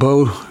 remember when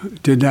Bo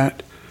did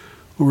that?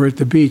 We were at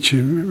the beach,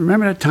 and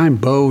remember that time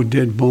Bo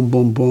did boom,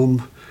 boom,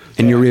 boom?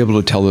 And you're able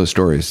to tell those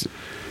stories.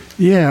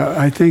 Yeah,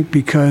 I think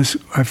because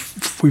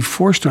we've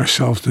forced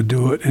ourselves to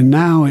do it, and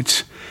now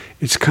it's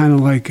kind of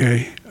like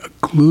a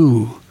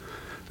glue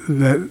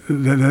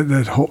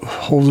that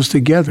holds us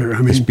together. I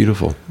mean, it's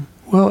beautiful.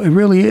 Well, it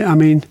really is. I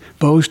mean,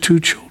 Bo's two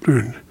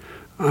children.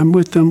 I'm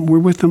with them. We're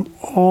with them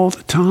all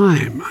the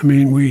time. I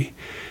mean,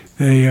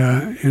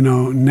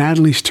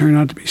 Natalie's turned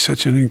out to be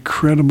such an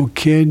incredible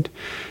kid.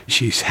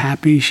 She's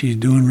happy. She's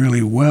doing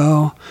really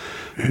well.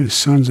 His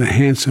son's a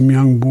handsome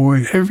young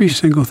boy. Every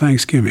single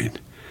Thanksgiving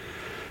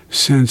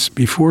since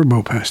before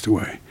Bo passed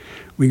away,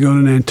 we go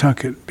to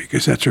Nantucket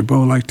because that's where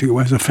Bo liked to go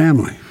as a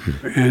family.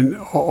 And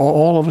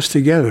all of us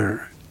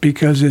together,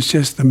 because it's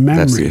just the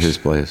memories. That's his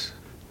place.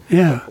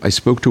 Yeah. I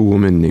spoke to a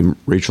woman named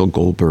Rachel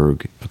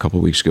Goldberg a couple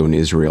of weeks ago in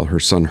Israel. Her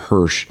son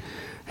Hirsch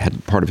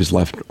had part of his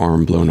left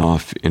arm blown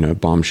off in a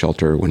bomb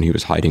shelter when he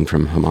was hiding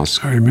from Hamas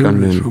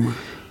gunmen.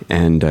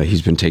 And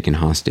he's been taken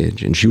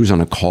hostage. And she was on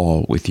a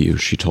call with you,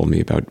 she told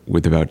me,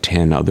 with about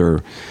 10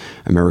 other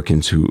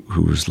Americans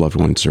whose loved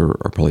ones are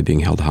probably being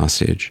held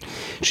hostage.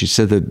 She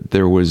said that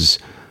there was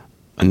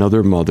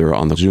another mother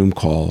on the Zoom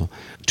call.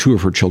 2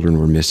 of her children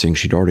were missing.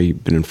 She'd already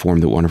been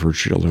informed that one of her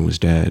children was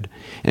dead.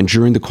 And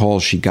during the call,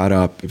 she got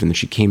up, and then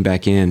she came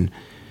back in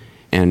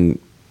and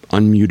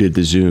unmuted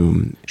the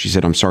Zoom. She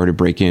said, I'm sorry to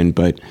break in,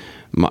 but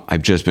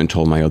I've just been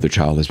told my other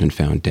child has been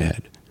found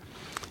dead.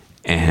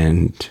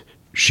 And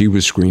she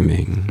was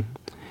screaming.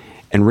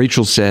 And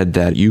Rachel said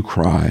that you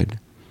cried,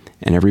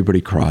 and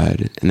everybody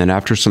cried. And then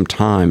after some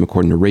time,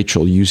 according to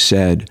Rachel, you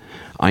said,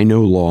 I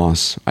know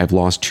loss. I've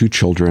lost 2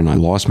 children. I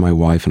lost my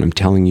wife, and I'm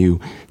telling you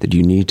that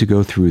you need to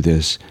go through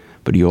this,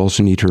 but you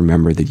also need to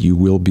remember that you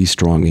will be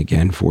strong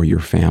again for your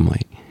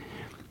family.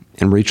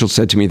 And Rachel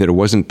said to me that it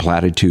wasn't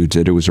platitudes,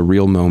 that it was a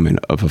real moment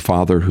of a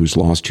father who's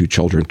lost 2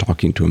 children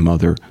talking to a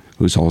mother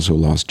who's also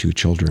lost 2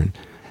 children.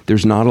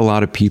 There's not a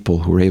lot of people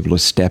who are able to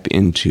step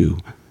into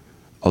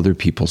other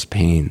people's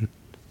pain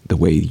the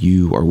way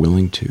you are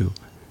willing to.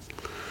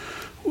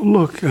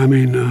 Look, I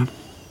mean,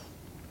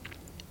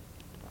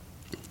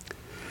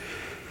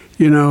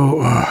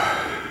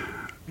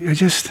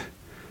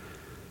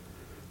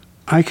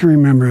 I can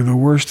remember the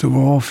worst of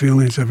all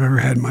feelings I've ever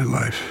had in my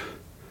life,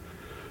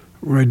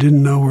 where I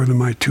didn't know whether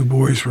my 2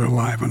 boys were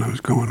alive when I was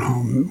going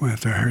home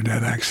after I heard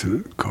that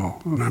accident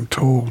call. And I'm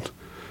told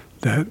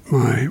that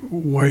my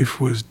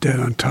wife was dead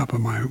on top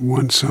of my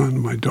one son,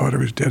 my daughter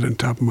was dead on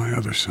top of my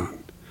other son.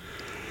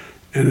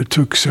 And it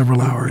took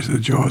several hours in the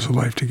jaws of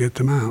life to get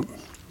them out.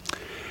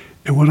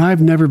 And what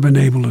I've never been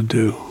able to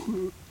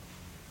do,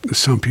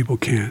 some people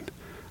can,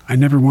 I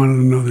never wanted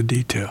to know the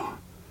detail.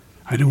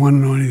 I didn't want to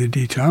know any of the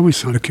detail. I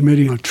was on a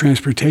committee on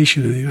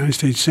transportation in the United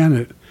States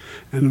Senate,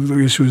 and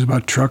this was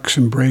about trucks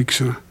and brakes.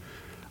 And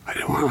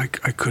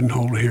I couldn't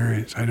hold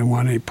hearings. I didn't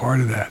want any part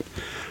of that.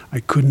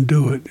 I couldn't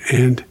do it.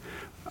 And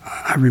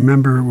I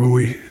remember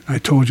when I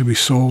told you we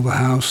sold the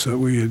house that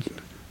we had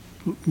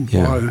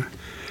bought,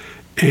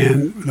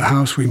 and the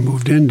house we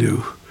moved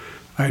into,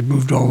 I had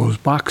moved all those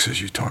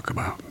boxes you talk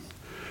about.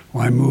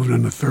 Well, I moved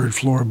on the 3rd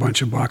floor a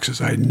bunch of boxes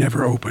I had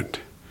never opened.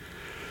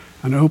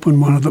 And I opened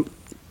one of the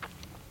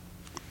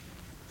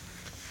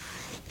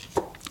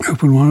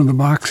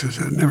boxes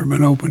that had never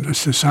been opened. I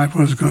decided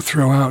what I was going to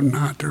throw out and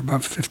not. There were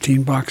about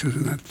 15 boxes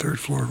in that 3rd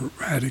floor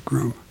attic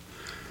room.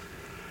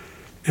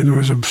 And there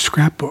was a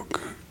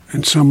scrapbook.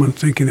 And someone,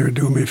 thinking they were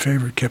doing me a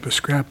favor, kept a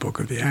scrapbook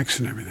of the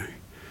accident and everything.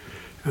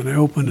 And I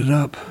opened it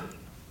up,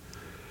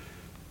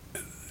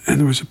 and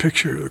there was a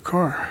picture of the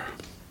car.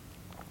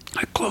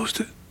 I closed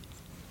it.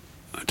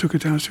 I took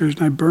it downstairs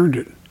and I burned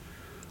it.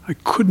 I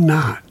could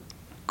not.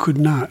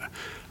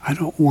 I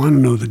don't want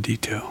to know the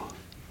detail.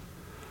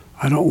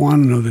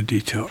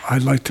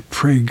 I'd like to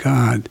pray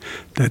God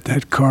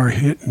that car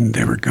hit and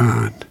they were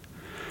gone.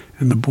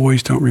 And the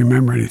boys don't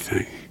remember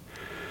anything.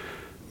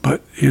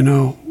 But,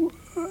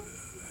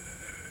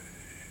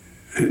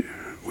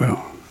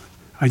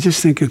 I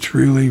just think it's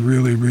really,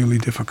 really, really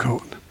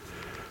difficult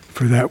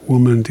for that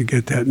woman to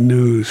get that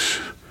news.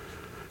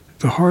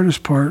 The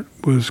hardest part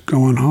was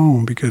going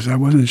home because I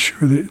wasn't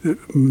sure that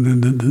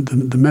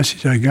the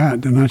message I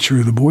got, I'm not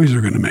sure the boys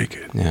are going to make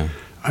it. Yeah.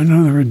 I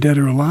know they were dead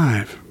or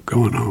alive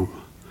going home.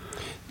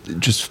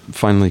 Just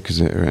finally,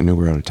 because I know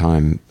we're out of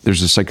time,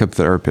 there's a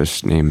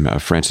psychotherapist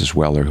named Francis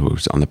Weller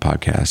who's on the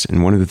podcast,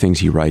 and one of the things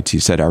he writes, he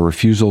said, "Our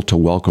refusal to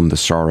welcome the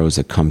sorrows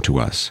that come to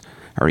us,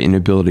 our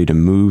inability to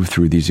move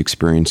through these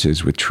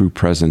experiences with true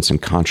presence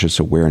and conscious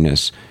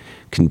awareness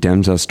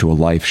condemns us to a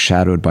life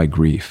shadowed by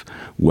grief.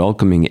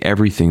 Welcoming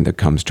everything that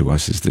comes to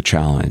us is the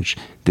challenge.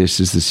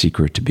 This is the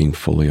secret to being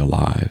fully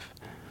alive."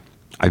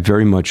 I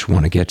very much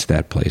want to get to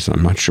that place.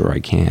 I'm not sure I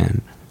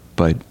can,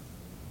 but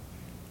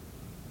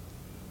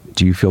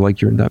do you feel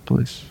like you're in that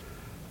place?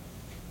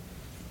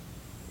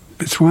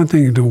 It's one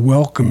thing to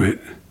welcome it,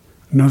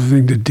 another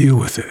thing to deal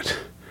with it.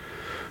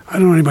 I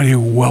don't know anybody who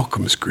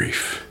welcomes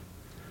grief.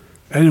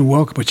 I didn't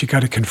welcome, but you got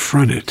to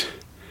confront it.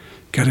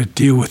 Got to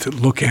deal with it,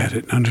 look at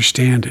it,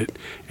 understand it,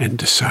 and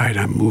decide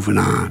I'm moving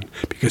on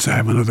because I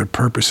have another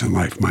purpose in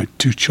life. My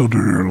 2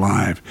 children are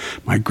alive,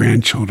 my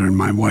grandchildren,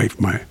 my wife,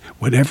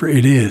 whatever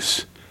it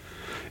is.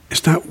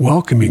 It's not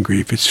welcoming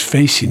grief, it's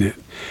facing it.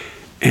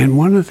 And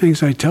one of the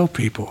things I tell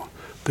people,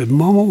 the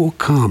moment will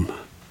come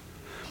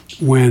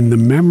when the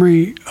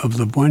memory of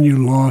the one you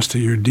lost that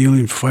you're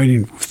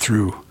fighting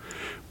through,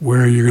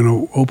 where you're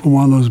going to open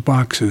one of those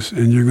boxes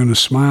and you're going to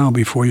smile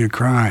before you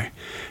cry,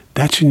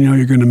 that's when you know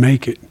you're going to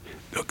make it.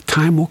 The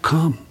time will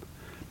come,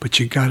 but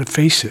you got to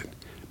face it.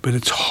 But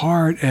it's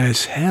hard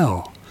as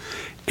hell.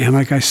 And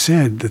like I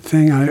said, the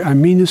thing, I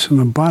mean this from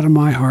the bottom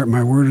of my heart,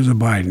 my word is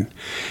abiding.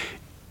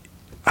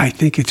 I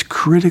think it's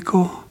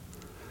critical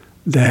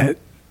that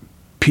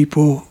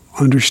people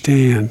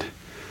understand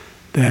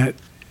that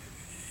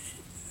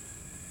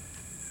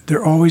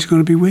they're always going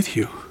to be with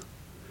you.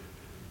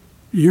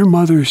 Your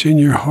mother's in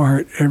your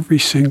heart every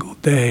single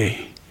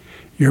day.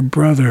 Your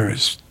brother,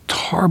 as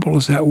horrible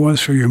as that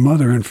was for your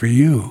mother and for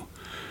you,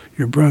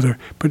 your brother,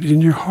 but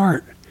in your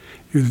heart,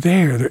 you're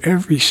there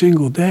every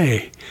single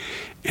day.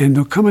 And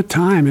there'll come a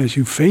time as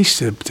you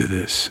face up to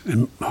this,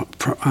 and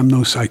I'm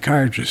no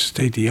psychiatrist,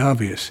 state the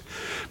obvious,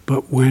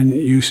 but when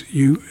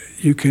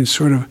you can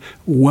sort of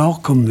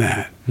welcome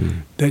that,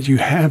 that you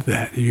have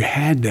that, you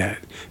had that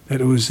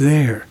it was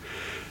there.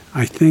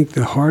 I think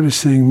the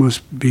hardest thing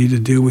must be to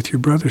deal with your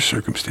brother's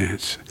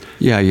circumstance.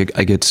 Yeah,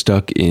 I get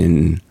stuck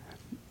in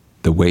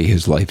the way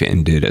his life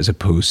ended as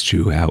opposed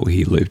to how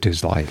he lived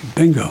his life.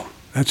 Bingo.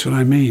 That's what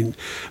I mean.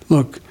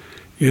 Look,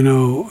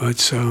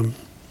 it's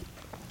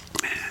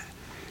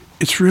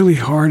really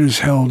hard as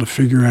hell to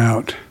figure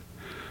out.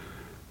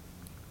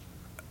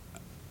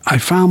 I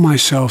found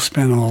myself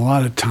spending a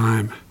lot of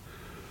time.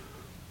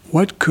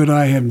 What could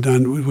I have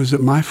done? Was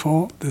it my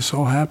fault this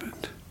all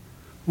happened?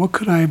 What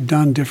could I have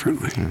done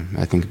differently?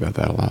 I think about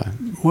that a lot.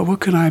 What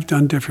could I have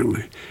done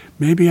differently?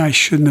 Maybe I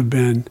shouldn't have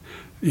been,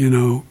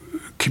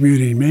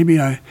 commuting. Maybe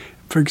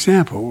for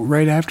example,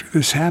 right after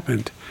this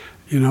happened,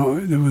 it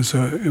was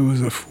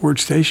a Ford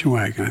station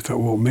wagon. I thought,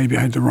 well, maybe I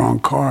had the wrong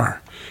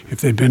car.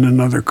 If there'd been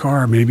another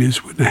car, maybe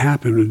this wouldn't have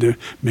happened.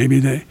 Maybe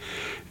they,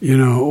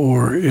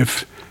 or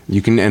if...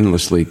 You can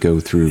endlessly go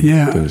through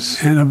those.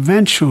 And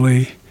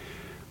eventually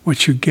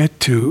what you get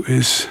to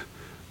is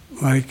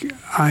like,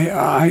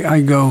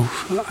 I'm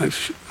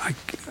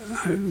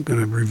going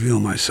to reveal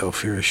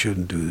myself here. I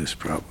shouldn't do this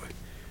probably.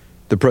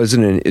 The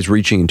president is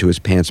reaching into his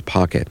pants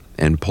pocket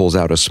and pulls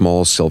out a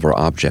small silver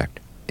object.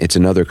 It's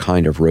another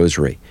kind of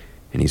rosary,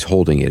 and he's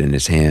holding it in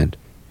his hand.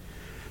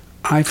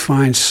 I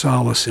find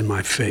solace in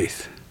my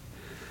faith.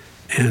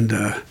 And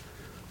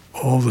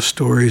all the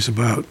stories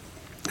about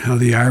how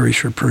the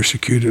Irish were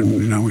persecuted,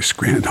 and, we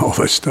scanned all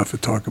that stuff to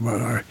talk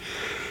about Irish.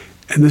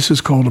 And this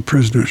is called a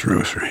prisoner's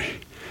rosary.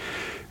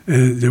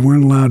 They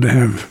weren't allowed to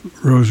have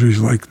rosaries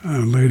like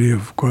Our Lady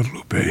of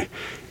Guadalupe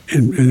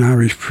in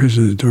Irish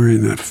prisons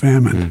during the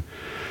famine.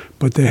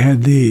 But they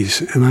had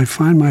these, and I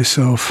find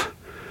myself,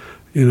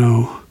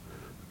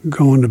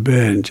 going to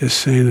bed and just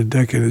saying a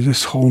decade,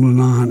 just holding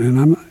on,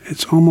 and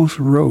it's almost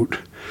rote,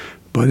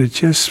 but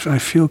I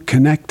feel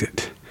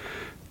connected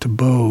to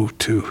Bo,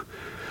 to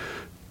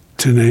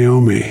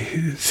Naomi,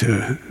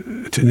 to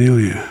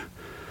Nelia.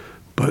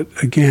 But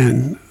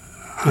again,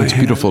 it's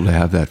beautiful to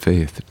have that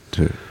faith.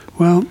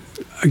 Well,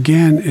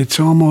 again, it's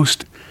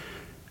almost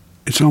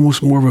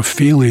more of a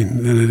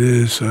feeling than it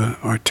is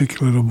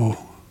articulatable,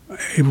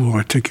 able to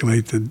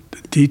articulate the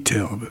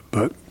detail of it.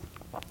 But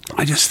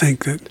I just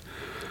think that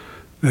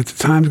the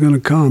time's going to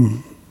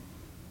come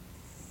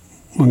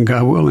when,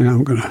 God willing,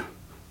 I'm going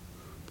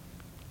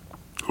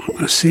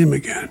to see him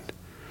again.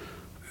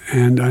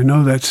 And I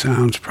know that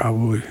sounds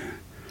probably...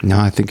 No,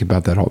 I think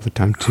about that all the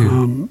time,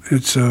 too.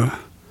 It's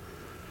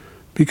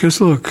because,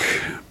 look,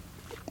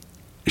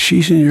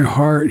 she's in your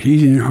heart,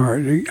 he's in your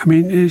heart. I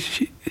mean,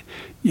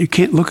 you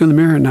can't look in the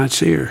mirror and not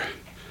see her.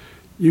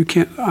 You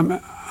can't...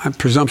 I'm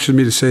presumptuous of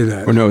me to say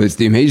that. Well, no, it's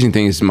the amazing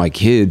thing is my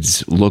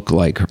kids look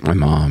like my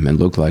mom and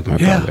look like my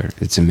brother.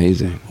 It's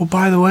amazing. Well,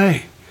 by the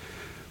way,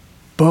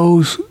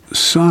 Bo's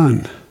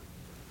son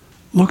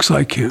looks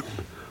like him.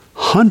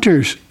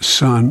 Hunter's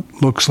son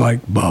looks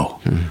like Bo.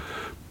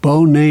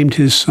 Bo named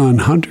his son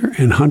Hunter,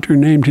 and Hunter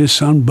named his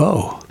son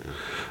Bo.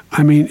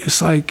 I mean,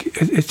 it's like,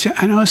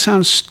 I know it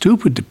sounds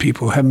stupid to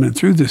people who haven't been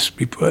through this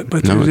before,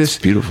 but it's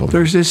beautiful.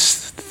 There's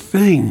this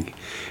thing.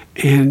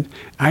 And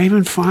I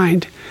even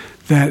find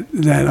that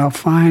I'll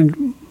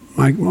find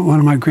one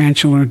of my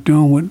grandchildren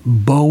doing what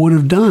Bo would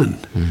have done.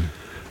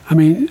 I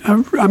mean,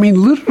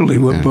 literally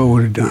what Bo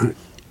would have done.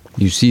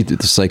 You see that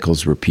the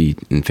cycles repeat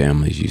in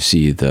families. You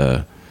see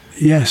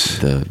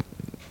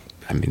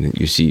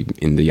you see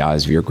in the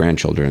eyes of your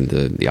grandchildren,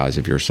 the eyes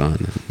of your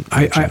son.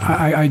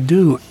 I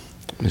do.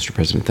 Mr.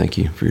 President, thank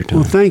you for your time.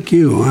 Well, thank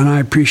you, and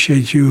I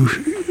appreciate you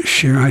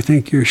sharing. I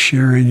think you're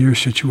sharing your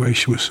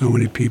situation with so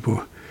many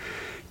people.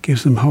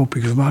 Gives them hope,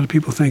 because a lot of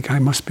people think I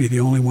must be the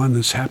only one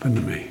that's happened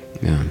to me.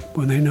 Yeah.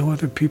 When they know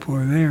other people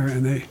are there,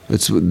 and they...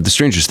 It's the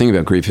strangest thing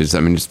about grief is,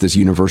 it's this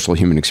universal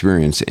human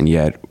experience, and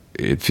yet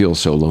it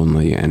feels so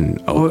lonely, and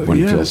one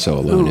feels so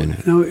alone in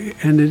it. No,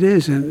 and it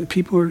is, and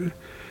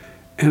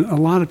and a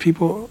lot of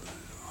people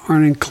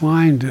aren't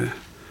inclined to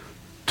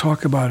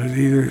talk about it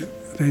either.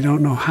 They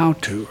don't know how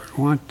to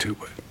or want to.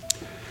 But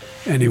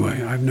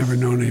anyway, I've never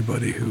known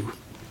anybody who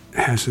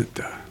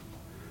hasn't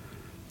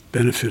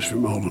benefited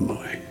from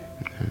ultimately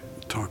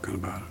talking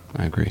about it.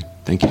 I agree.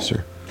 Thank you,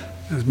 sir.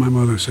 As my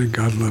mother said,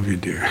 God love you,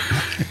 dear.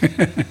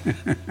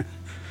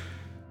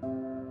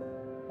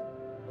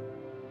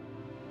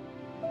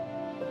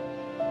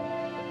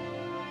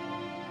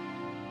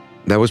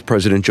 That was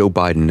President Joe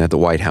Biden at the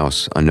White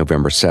House on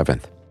November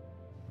 7th.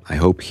 I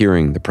hope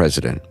hearing the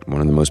president,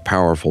 one of the most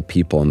powerful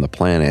people on the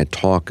planet,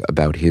 talk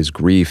about his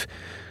grief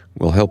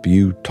will help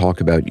you talk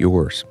about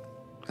yours.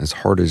 As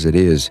hard as it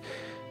is,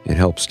 it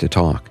helps to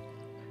talk.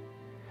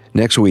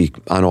 Next week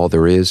on All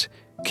There Is,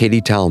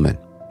 Katie Talman,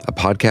 a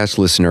podcast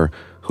listener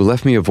who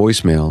left me a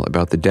voicemail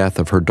about the death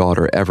of her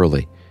daughter,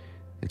 Everly.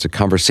 It's a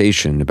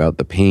conversation about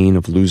the pain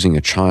of losing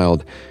a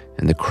child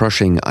and the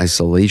crushing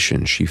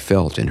isolation she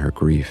felt in her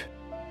grief.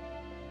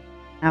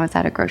 I was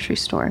at a grocery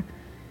store,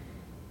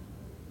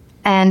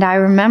 and I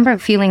remember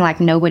feeling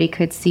like nobody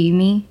could see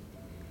me,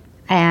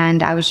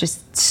 and I was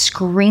just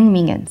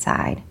screaming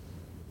inside.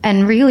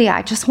 And really,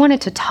 I just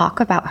wanted to talk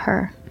about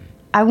her.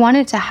 I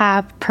wanted to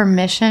have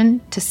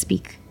permission to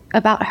speak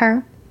about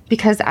her,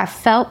 because I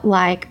felt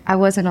like I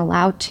wasn't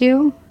allowed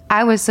to.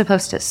 I was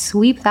supposed to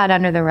sweep that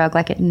under the rug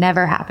like it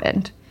never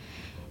happened.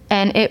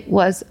 And it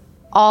was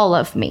all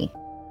of me.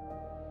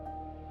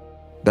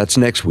 That's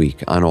next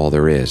week on All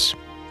There Is.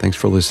 Thanks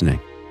for listening.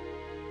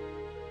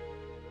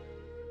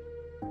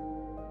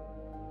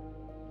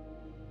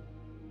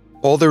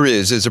 All There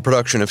Is a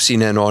production of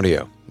CNN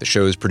Audio. The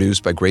show is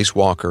produced by Grace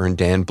Walker and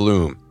Dan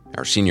Bloom.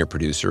 Our senior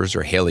producers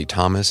are Haley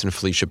Thomas and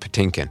Felicia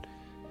Patinkin.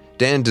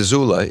 Dan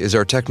DeZula is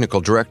our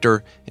technical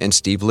director, and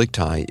Steve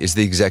Lichtai is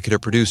the executive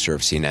producer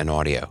of CNN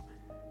Audio.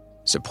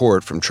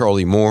 Support from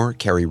Charlie Moore,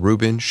 Carrie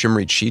Rubin,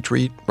 Shimrit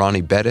Sheetreat,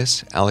 Ronnie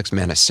Bettis, Alex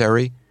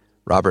Manasseri,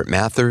 Robert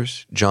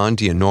Mathers, John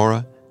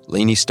Dianora,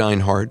 Lainey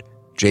Steinhardt,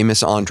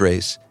 Jameis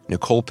Andres,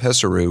 Nicole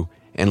Pesaru,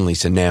 and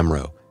Lisa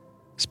Namro.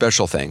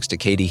 Special thanks to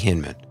Katie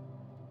Hinman.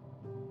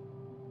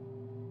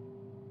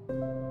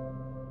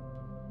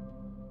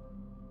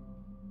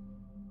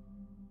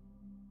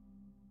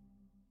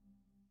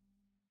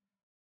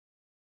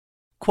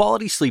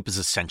 Quality sleep is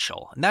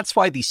essential, and that's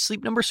why the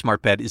Sleep Number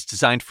Smart Bed is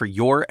designed for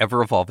your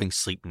ever-evolving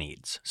sleep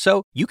needs.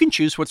 So you can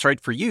choose what's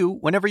right for you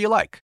whenever you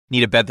like.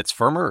 Need a bed that's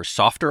firmer or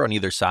softer on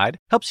either side?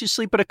 Helps you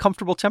sleep at a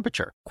comfortable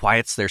temperature.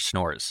 Quiets their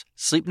snores.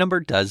 Sleep Number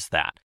does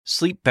that.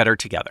 Sleep better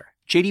together.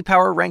 J.D.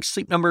 Power ranks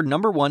Sleep Number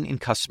 #1 in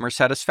customer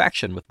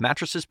satisfaction with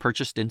mattresses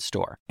purchased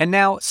in-store. And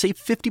now, save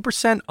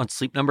 50% on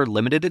Sleep Number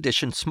limited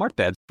edition smart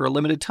beds for a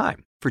limited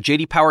time. For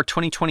J.D. Power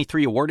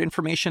 2023 award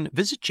information,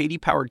 visit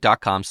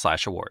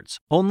jdpower.com/awards.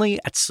 Only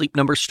at Sleep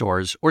Number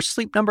stores or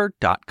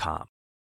sleepnumber.com.